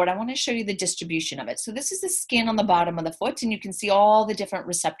forward. I want to show you the distribution of it. So this is the skin on the bottom of the foot, and you can see all the different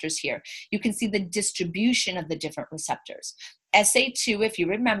receptors here. You can see the distribution of the different receptors. SA2, if you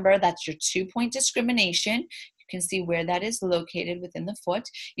remember, that's your 2-point discrimination. You can see where that is located within the foot.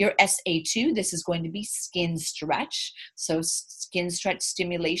 Your SA2, this is going to be skin stretch. So skin stretch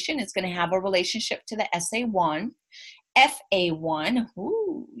stimulation is going to have a relationship to the SA1. FA1,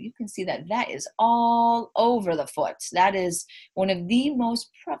 ooh, you can see that that is all over the foot. That is one of the most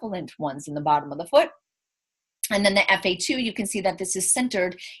prevalent ones in the bottom of the foot. And then the FA2, you can see that this is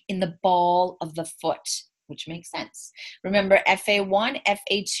centered in the ball of the foot, which makes sense. Remember, FA1,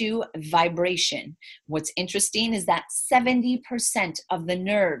 FA2, vibration. What's interesting is that 70% of the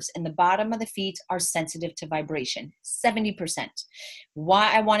nerves in the bottom of the feet are sensitive to vibration. 70%.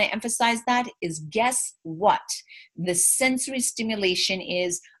 Why I want to emphasize that is, guess what? The sensory stimulation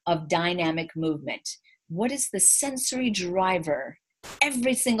is of dynamic movement. What is the sensory driver?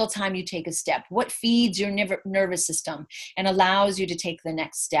 Every single time you take a step, what feeds your nervous system and allows you to take the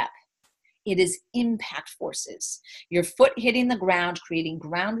next step? It is impact forces. Your foot hitting the ground, creating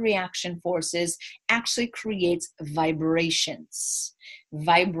ground reaction forces, actually creates vibrations.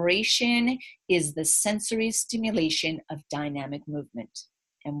 Vibration is the sensory stimulation of dynamic movement.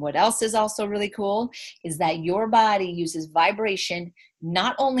 And what else is also really cool is that your body uses vibration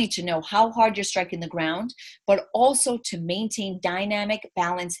not only to know how hard you're striking the ground, but also to maintain dynamic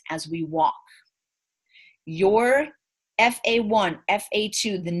balance as we walk. Your FA1,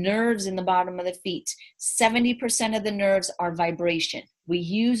 FA2, the nerves in the bottom of the feet, 70% of the nerves are vibration. We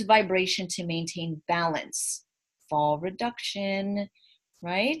use vibration to maintain balance, fall reduction,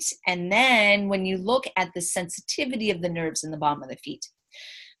 right? And then when you look at the sensitivity of the nerves in the bottom of the feet,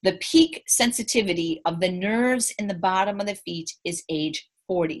 the peak sensitivity of the nerves in the bottom of the feet is age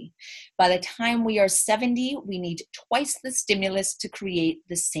 40. By the time we are 70, we need twice the stimulus to create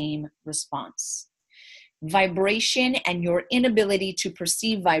the same response. Vibration and your inability to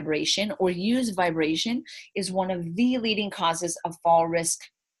perceive vibration or use vibration is one of the leading causes of fall risk,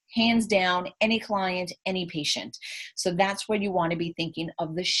 hands down, any client, any patient. So that's where you want to be thinking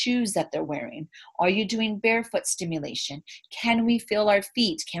of the shoes that they're wearing. Are you doing barefoot stimulation? Can we feel our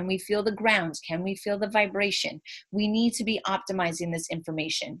feet? Can we feel the ground? Can we feel the vibration? We need to be optimizing this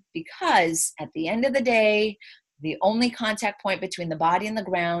information because at the end of the day, the only contact point between the body and the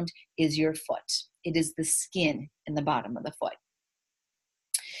ground is your foot. It is the skin in the bottom of the foot.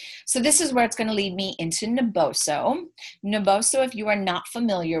 So this is where it's going to lead me into Naboso. Naboso, if you are not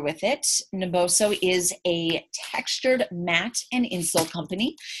familiar with it, Naboso is a textured mat and insole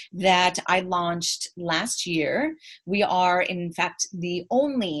company that I launched last year. We are, in fact, the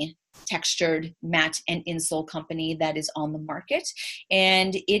only textured mat and insole company that is on the market,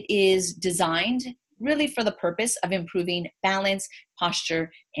 and it is designed really for the purpose of improving balance,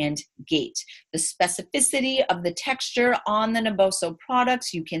 posture, and gait. The specificity of the texture on the Naboso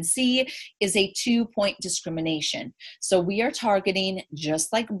products, you can see, is a 2-point discrimination. So we are targeting,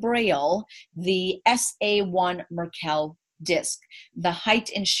 just like Braille, the SA1 Merkel disc. The height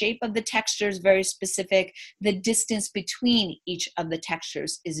and shape of the texture is very specific. The distance between each of the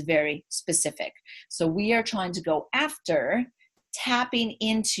textures is very specific. So we are trying to go after tapping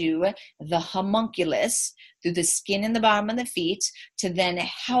into the homunculus through the skin in the bottom of the feet to then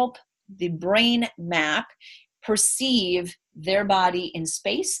help the brain map perceive their body in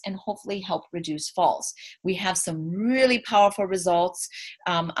space and hopefully help reduce falls. We have some really powerful results.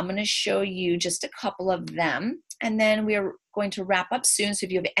 I'm going to show you just a couple of them, and then we are going to wrap up soon. So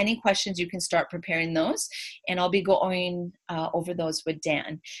if you have any questions, you can start preparing those, and I'll be going over those with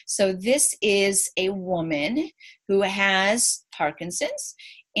Dan. So this is a woman who has Parkinson's,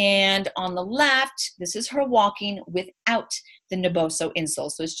 and on the left, this is her walking without the Naboso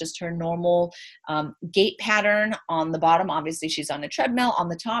insole. So it's just her normal gait pattern. On the bottom, obviously she's on a treadmill. On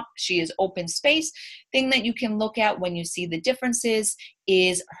the top, she is open space. Thing that you can look at when you see the differences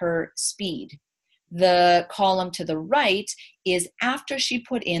is her speed. The column to the right is after she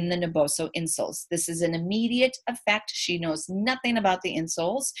put in the Naboso insoles. This is an immediate effect. She knows nothing about the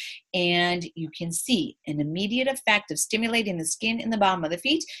insoles, and you can see an immediate effect of stimulating the skin in the bottom of the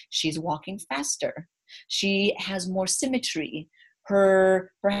feet. She's walking faster. She has more symmetry.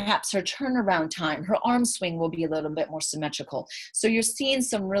 Perhaps her turnaround time, her arm swing will be a little bit more symmetrical. So you're seeing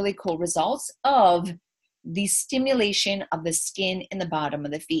some really cool results of the stimulation of the skin in the bottom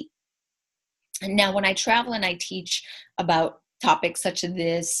of the feet. And now when I travel and I teach about topics such as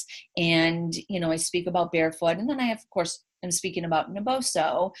this, and, I speak about barefoot, and then I, of course, am speaking about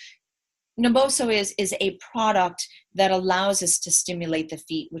Naboso. Naboso is a product that allows us to stimulate the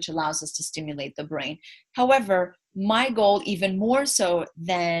feet, which allows us to stimulate the brain. However, my goal, even more so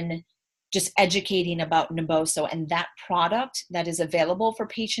than just educating about Naboso, and that product that is available for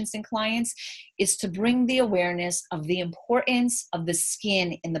patients and clients is to bring the awareness of the importance of the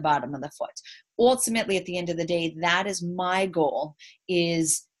skin in the bottom of the foot. Ultimately, at the end of the day, that is my goal,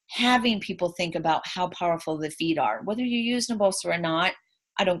 is having people think about how powerful the feet are. Whether you use Naboso or not,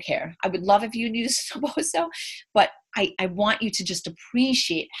 I don't care. I would love if you use Naboso, but I want you to just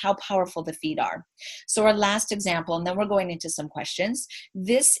appreciate how powerful the feet are. So our last example, and then we're going into some questions.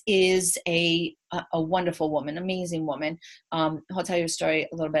 This is a wonderful woman, amazing woman. I'll tell you a story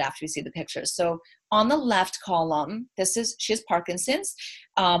a little bit after you see the pictures. So on the left column, she has Parkinson's.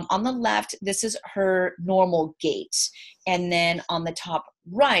 On the left, this is her normal gait. And then on the top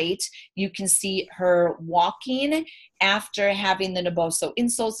right, you can see her walking after having the Naboso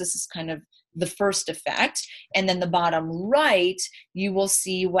insoles. This is kind of the first effect. And then the bottom right, you will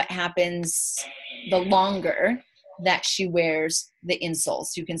see what happens the longer that she wears the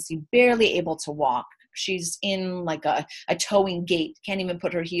insoles. You can see barely able to walk. She's in like a towing gait, can't even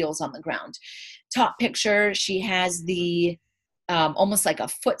put her heels on the ground. Top picture, she has the almost like a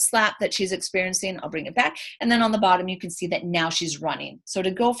foot slap that she's experiencing. I'll bring it back. And then on the bottom, you can see that now she's running. So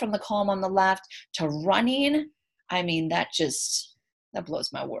to go from the column on the left to running, I mean, that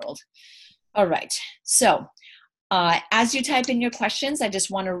blows my world. All right. So as you type in your questions, I just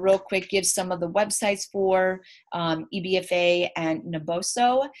want to real quick give some of the websites for EBFA and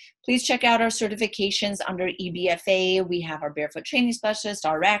Naboso. Please check out our certifications under EBFA. We have our Barefoot Training Specialist,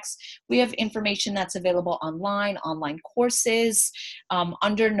 RX. We have information that's available online courses.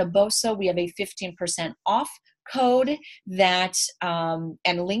 Under Naboso, we have a 15% off code that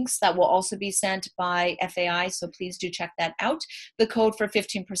and links that will also be sent by FAI, so please do check that out. The code for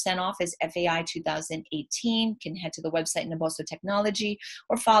 15% off is FAI 2018. You can head to the website Naboso Technology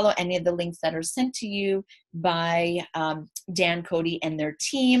or follow any of the links that are sent to you by Dan, Cody, and their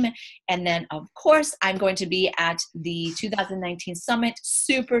team. And then, of course, I'm going to be at the 2019 Summit.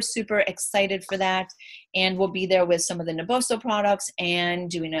 Super, super excited for that. And we'll be there with some of the Naboso products and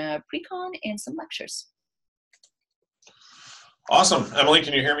doing a pre-con and some lectures. Awesome. Emily,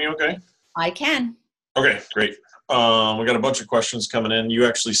 can you hear me okay? I can. Okay, great. We got a bunch of questions coming in. You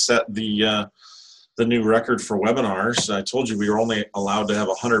actually set the new record for webinars. I told you we were only allowed to have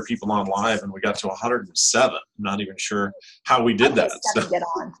 100 people on live, and we got to 107. I'm not even sure how we did that. So. Get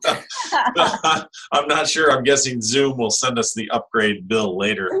on. I'm not sure. I'm guessing Zoom will send us the upgrade bill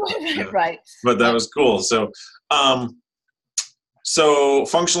later. Right. But that was cool. So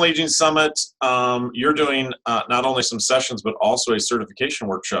Functional Aging Summit, you're doing not only some sessions, but also a certification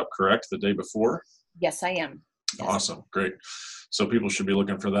workshop, correct, the day before? Yes, I am. Yes. Awesome, great. So people should be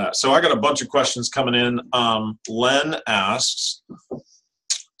looking for that. So I got a bunch of questions coming in. Len asks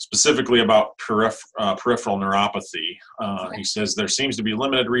specifically about peripheral neuropathy. He says there seems to be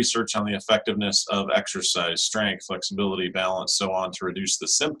limited research on the effectiveness of exercise, strength, flexibility, balance, so on to reduce the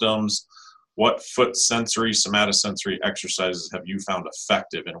symptoms. What foot sensory, somatosensory exercises have you found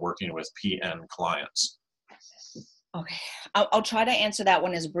effective in working with PN clients? Okay, I'll try to answer that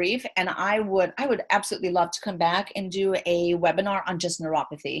one as brief, and I would absolutely love to come back and do a webinar on just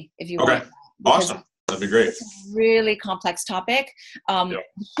neuropathy if you want. Awesome. That'd be great. It's a really complex topic.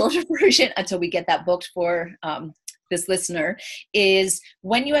 Shorter version until we get that booked for this listener is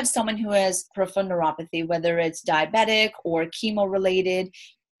when you have someone who has peripheral neuropathy, whether it's diabetic or chemo related,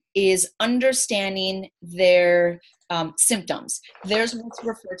 is understanding their symptoms. There's what's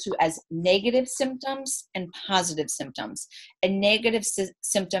referred to as negative symptoms and positive symptoms. A negative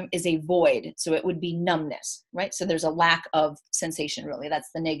symptom is a void, so it would be numbness, right? So there's a lack of sensation, really.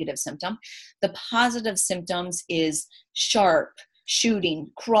 That's the negative symptom. The positive symptoms is sharp,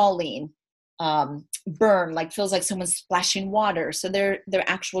 shooting, crawling, burn, like feels like someone's splashing water. So they're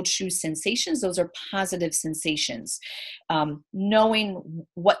actual true sensations. Those are positive sensations. Knowing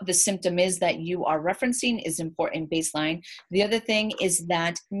what the symptom is that you are referencing is important baseline. The other thing is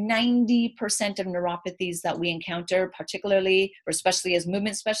that 90% of neuropathies that we encounter, particularly or especially as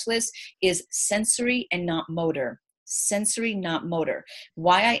movement specialists, is sensory and not motor. Sensory, not motor.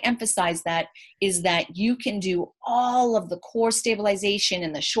 Why I emphasize that is that you can do all of the core stabilization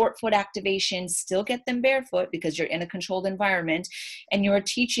and the short foot activation, still get them barefoot because you're in a controlled environment, and you're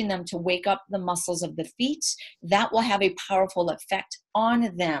teaching them to wake up the muscles of the feet. That will have a powerful effect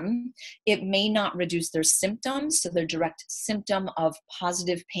on them. It may not reduce their symptoms, so their direct symptom of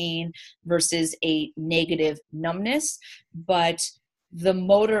positive pain versus a negative numbness, but the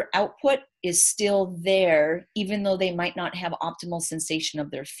motor output is still there, even though they might not have optimal sensation of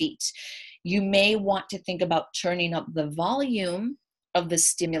their feet. You may want to think about turning up the volume of the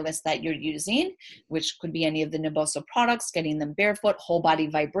stimulus that you're using, which could be any of the Niboso products, getting them barefoot, whole body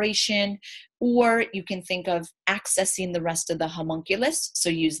vibration, or you can think of accessing the rest of the homunculus. So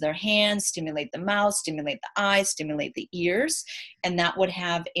use their hands, stimulate the mouth, stimulate the eyes, stimulate the ears, and that would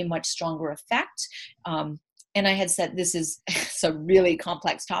have a much stronger effect. And I had said this is it's a really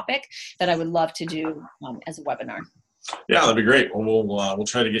complex topic that I would love to do as a webinar. Yeah, that'd be great. Well, we'll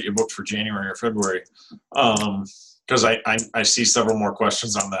try to get you booked for January or February, because I see several more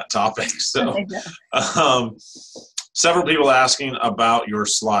questions on that topic. So, several people asking about your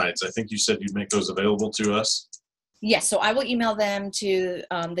slides. I think you said you'd make those available to us. Yes, so I will email them to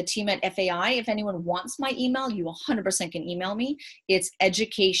the team at FAI. If anyone wants my email, you 100% can email me. It's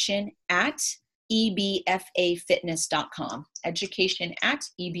education@ebfafitness.com.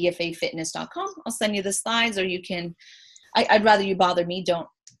 Education@ebfafitness.com. I'll send you the slides, or you can. I'd rather you bother me. Don't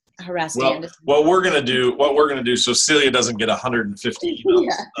harass Dan. What we're gonna do, so Celia doesn't get 150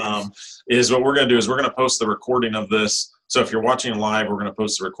 emails. Yeah. Is what we're gonna do is we're gonna post the recording of this. So if you're watching live, we're gonna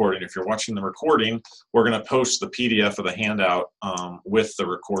post the recording. If you're watching the recording, we're gonna post the PDF of the handout with the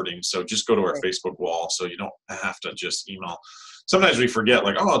recording. So just go to our Facebook wall, so you don't have to just email. Sometimes we forget,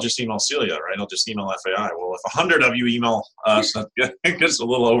 like, oh, I'll just email Celia, right? I'll just email FAI. Well, if 100 of you email us, it gets a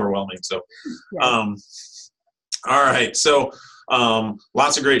little overwhelming. So, all right. So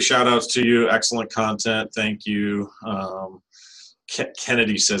lots of great shout outs to you. Excellent content. Thank you.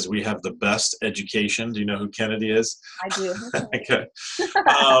 Kennedy says we have the best education. Do you know who Kennedy is? I do. Okay.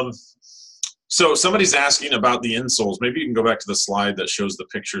 So somebody's asking about the insoles. Maybe you can go back to the slide that shows the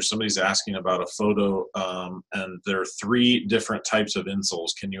picture. Somebody's asking about a photo, and there are 3 different types of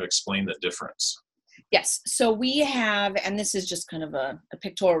insoles. Can you explain the difference? Yes, so we have, and this is just kind of a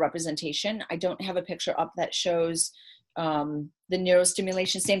pictorial representation. I don't have a picture up that shows the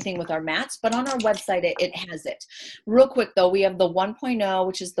neurostimulation, same thing with our mats, but on our website, it has it. Real quick though, we have the 1.0,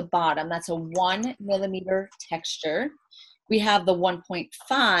 which is the bottom. That's a 1 millimeter texture. We have the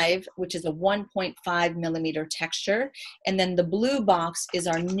 1.5, which is a 1.5 millimeter texture. And then the blue box is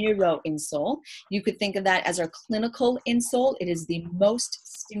our neuro insole. You could think of that as our clinical insole. It is the most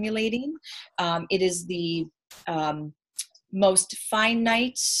stimulating. It is the most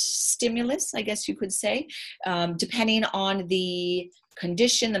finite stimulus, I guess you could say, depending on the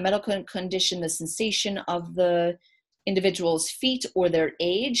condition, the medical condition, the sensation of the individual's feet or their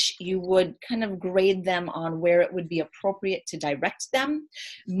age. You would kind of grade them on where it would be appropriate to direct them.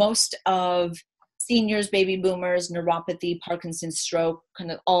 Most of seniors, baby boomers, neuropathy, Parkinson's, stroke, kind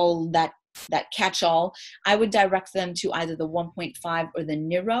of all that catch-all, I would direct them to either the 1.5 or the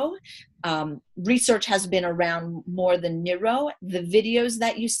neuro. Research has been around more the neuro. The videos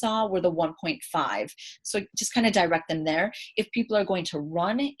that you saw were the 1.5. So just kind of direct them there. If people are going to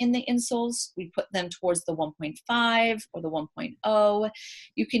run in the insoles, we put them towards the 1.5 or the 1.0.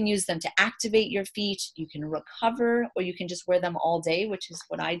 You can use them to activate your feet. You can recover, or you can just wear them all day, which is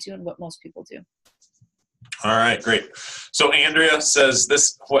what I do and what most people do. All right, great. So Andrea says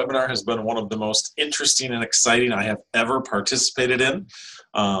this webinar has been one of the most interesting and exciting I have ever participated in.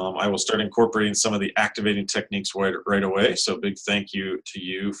 I will start incorporating some of the activating techniques right away. So big thank you to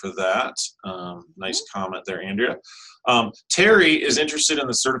you for that. Nice comment there, Andrea. Terry is interested in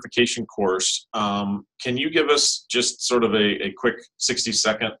the certification course. Can you give us just sort of a quick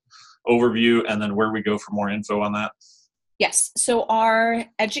 60-second overview and then where we go for more info on that? Yes, so our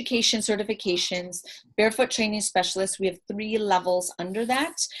education certifications, Barefoot Training Specialist, we have 3 levels under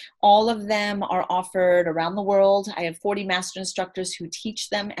that. All of them are offered around the world. I have 40 master instructors who teach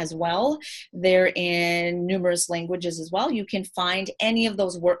them as well. They're in numerous languages as well. You can find any of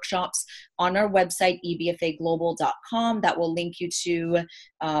those workshops on our website, ebfaglobal.com. That will link you to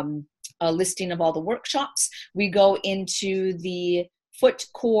a listing of all the workshops. We go into the foot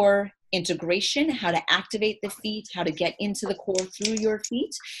core integration, how to activate the feet, how to get into the core through your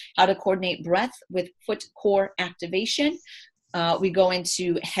feet, how to coordinate breath with foot core activation. We go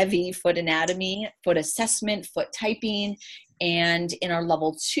into heavy foot anatomy, foot assessment, foot typing, and in our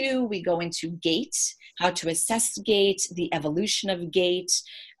level 2, we go into gait, how to assess gait, the evolution of gait,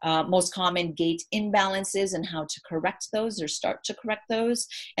 most common gait imbalances and how to correct those or start to correct those.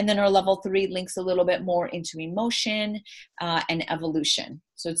 And then our level 3 links a little bit more into emotion and evolution.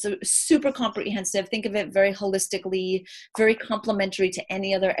 So it's a super comprehensive. Think of it very holistically, very complementary to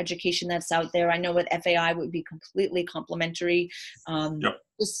any other education that's out there. I know with FAI would be completely complementary. Yep.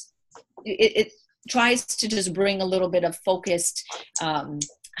 It tries to just bring a little bit of focused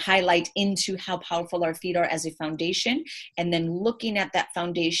highlight into how powerful our feet are as a foundation, and then looking at that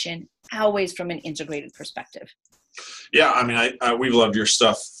foundation always from an integrated perspective. Yeah, I mean, we've loved your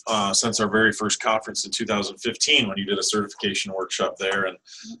stuff since our very first conference in 2015 when you did a certification workshop there. And,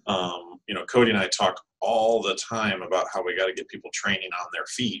 Cody and I talk all the time about how we got to get people training on their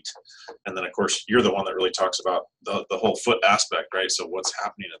feet. And then, of course, you're the one that really talks about the whole foot aspect, right? So what's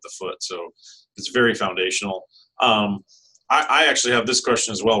happening at the foot. So it's very foundational. I actually have this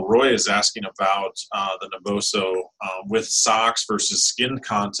question as well. Roy is asking about the Naboso with socks versus skin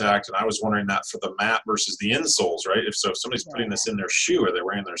contact, and I was wondering that for the mat versus the insoles, right? If somebody's putting this in their shoe, are they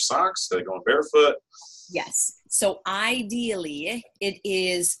wearing their socks? Are they going barefoot? Yes. So ideally, it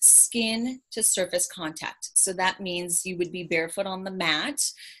is skin to surface contact. So that means you would be barefoot on the mat,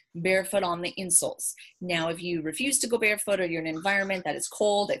 barefoot on the insoles. Now, if you refuse to go barefoot or you're in an environment that is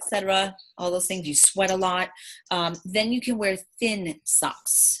cold, etc., all those things, you sweat a lot, then you can wear thin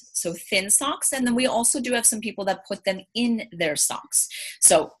socks. So thin socks. And then we also do have some people that put them in their socks.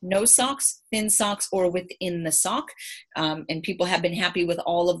 So no socks, thin socks, or within the sock. And people have been happy with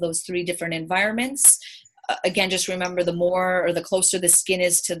all of those three different environments. Again, just remember, the more or the closer the skin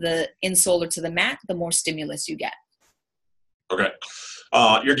is to the insole or to the mat, the more stimulus you get. Okay.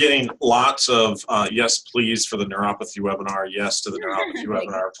 You're getting lots of yes, please for the neuropathy webinar. Yes to the neuropathy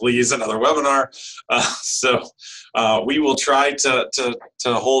webinar. Please, another webinar. So we will try to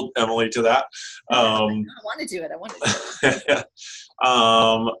hold Emily to that. I want to do it. I want to do it.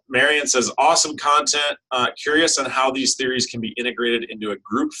 Marion says, awesome content. Curious on how these theories can be integrated into a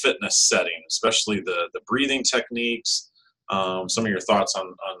group fitness setting, especially the breathing techniques. Some of your thoughts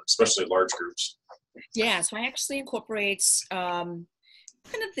on especially large groups. Yeah, so I actually incorporate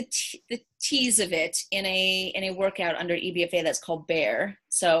kind of the tease of it in a workout under EBFA that's called Bear.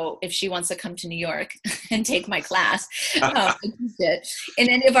 So if she wants to come to New York and take my class, I teach it. In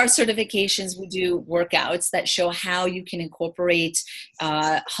any of our certifications, we do workouts that show how you can incorporate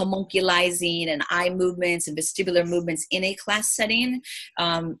homunculizing and eye movements and vestibular movements in a class setting.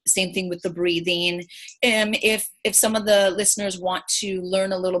 Same thing with the breathing. If some of the listeners want to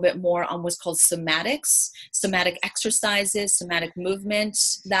learn a little bit more on what's called somatics, somatic exercises, somatic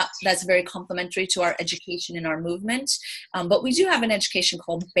movements, that's very complementary to our education and our movement. But we do have an education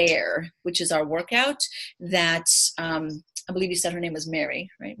called Bear, which is our workout that I believe you said her name was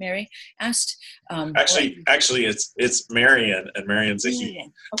Mary, right? Mary asked. Actually, it's Marion, and Marion's a he.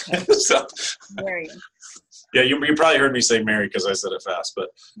 Okay. So, Marion. Yeah, you probably heard me say Mary because I said it fast,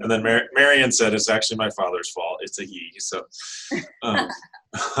 and then Marion said it's actually my father's fault. It's a he. So,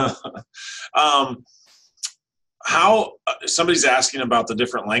 how somebody's asking about the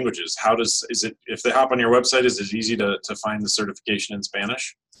different languages. Is it if they hop on your website, is it easy to find the certification in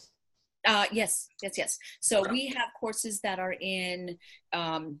Spanish? Yes. So we have courses that are in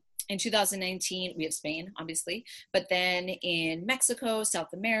 2019, we have Spain, obviously, but then in Mexico,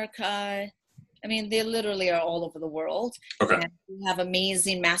 South America, I mean, they literally are all over the world. Okay. And we have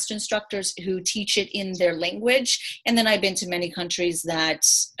amazing master instructors who teach it in their language. And then I've been to many countries that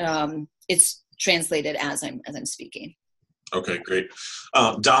it's translated as I'm speaking. Okay, great.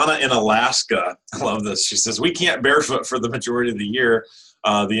 Donna in Alaska, I love this. She says, we can't barefoot for the majority of the year.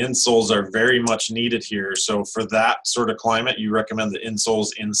 The insoles are very much needed here. So for that sort of climate, you recommend the insoles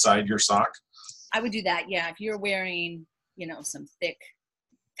inside your sock? I would do that, yeah. If you're wearing, some thick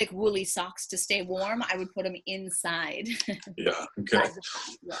woolly socks to stay warm, I would put them inside. Yeah, okay.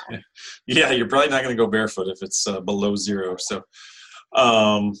 Yeah, you're probably not going to go barefoot if it's below zero. So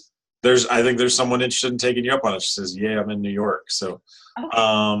I think there's someone interested in taking you up on it. She says, yeah, I'm in New York. So, okay.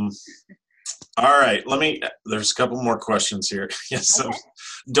 All right, there's a couple more questions here. Yes, okay.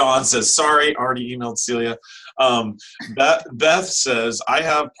 Dawn says, sorry, already emailed Celia. Beth says, I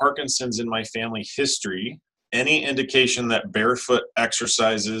have Parkinson's in my family history. Any indication that barefoot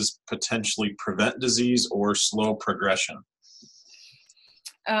exercises potentially prevent disease or slow progression?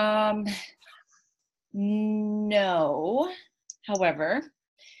 No. However,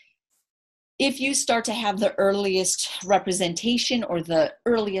 if you start to have the earliest representation or the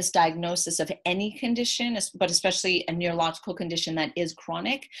earliest diagnosis of any condition, but especially a neurological condition that is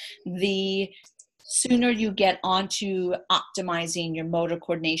chronic, the sooner you get onto optimizing your motor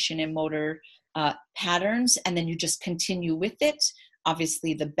coordination and motor patterns, and then you just continue with it,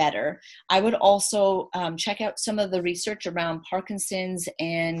 obviously the better. I would also check out some of the research around Parkinson's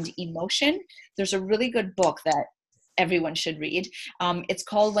and emotion. There's a really good book that everyone should read. It's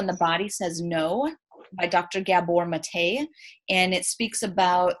called When the Body Says No by Dr. Gabor Mate, and it speaks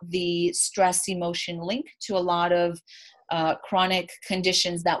about the stress emotion link to a lot of chronic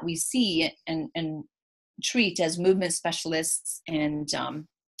conditions that we see and treat as movement specialists and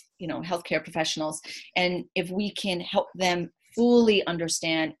healthcare professionals. And if we can help them fully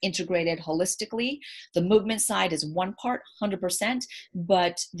understand, integrated holistically. The movement side is one part, 100%,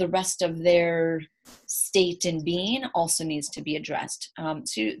 but the rest of their state and being also needs to be addressed.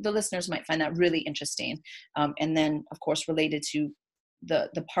 So the listeners might find that really interesting. And then, of course, related to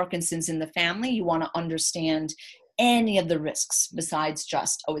the Parkinson's in the family, you want to understand any of the risks besides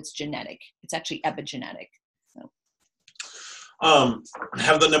just, oh, it's genetic. It's actually epigenetic. So.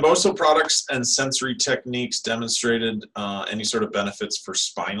 Have the Naboso products and sensory techniques demonstrated any sort of benefits for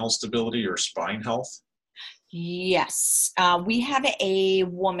spinal stability or spine health? Yes. We have a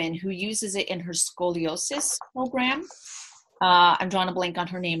woman who uses it in her scoliosis program. I'm drawing a blank on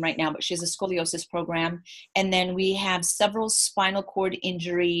her name right now, but she has a scoliosis program. And then we have several spinal cord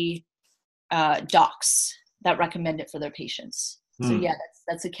injury docs that recommend it for their patients. So yeah,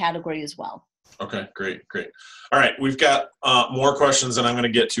 that's a category as well. Okay, great. All right, we've got more questions than I'm going to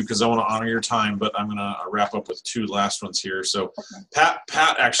get to because I want to honor your time, but I'm going to wrap up with two last ones here. So okay.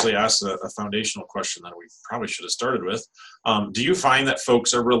 Pat actually asked a foundational question that we probably should have started with. Do you find that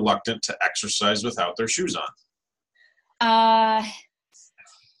folks are reluctant to exercise without their shoes on? I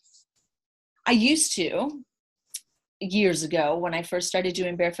used to years ago when I first started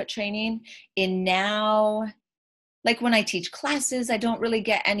doing barefoot training, and now, like when I teach classes, I don't really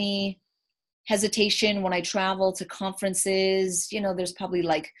get any hesitation. When I travel to conferences, there's probably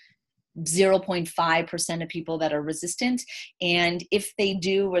like 0.5% of people that are resistant. And if they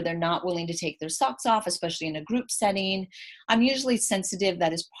do, where they're not willing to take their socks off, especially in a group setting, I'm usually sensitive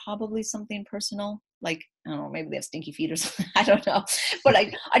that is probably something personal. Like, I don't know, maybe they have stinky feet or something. I don't know. But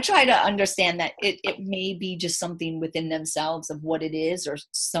I try to understand that it may be just something within themselves of what it is, or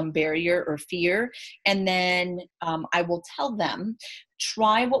some barrier or fear. And then I will tell them,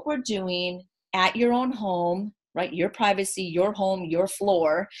 try what we're doing at your own home, right? Your privacy, your home, your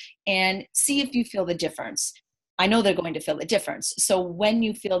floor, and see if you feel the difference. I know they're going to feel the difference. So when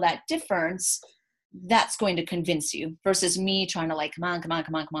you feel that difference, that's going to convince you versus me trying to like, come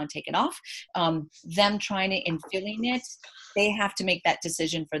on, take it off. Them trying it and feeling it, they have to make that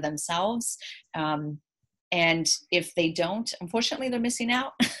decision for themselves. And if they don't, unfortunately, they're missing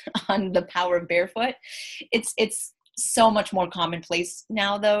out on the power of barefoot. It's so much more commonplace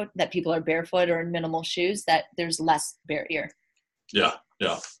now, though, that people are barefoot or in minimal shoes, that there's less barrier. Yeah.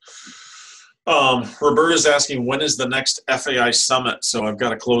 Roberta's asking, when is the next FAI Summit? So I've got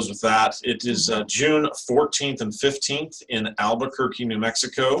to close with that. It is June 14th and 15th in Albuquerque, New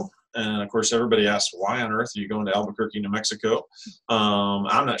Mexico. And of course, everybody asks, why on earth are you going to Albuquerque, New Mexico?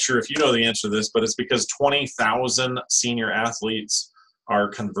 I'm not sure if you know the answer to this, but it's because 20,000 senior athletes are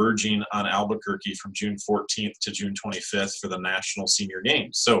converging on Albuquerque from June 14th to June 25th for the National Senior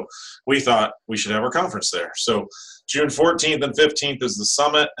Games. So we thought we should have our conference there. So June 14th and 15th is the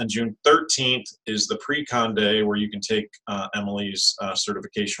summit, and June 13th is the pre-con day where you can take Emily's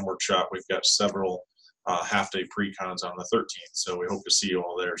certification workshop. We've got several half-day pre-cons on the 13th, so we hope to see you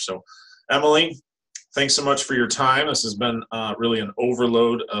all there. So Emily, thanks so much for your time. This has been really an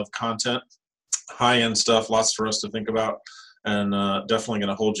overload of content, high-end stuff, lots for us to think about. And definitely going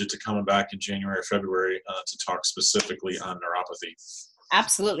to hold you to coming back in January or February to talk specifically on neuropathy.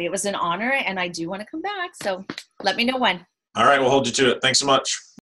 Absolutely. It was an honor, and I do want to come back. So let me know when. All right. We'll hold you to it. Thanks so much.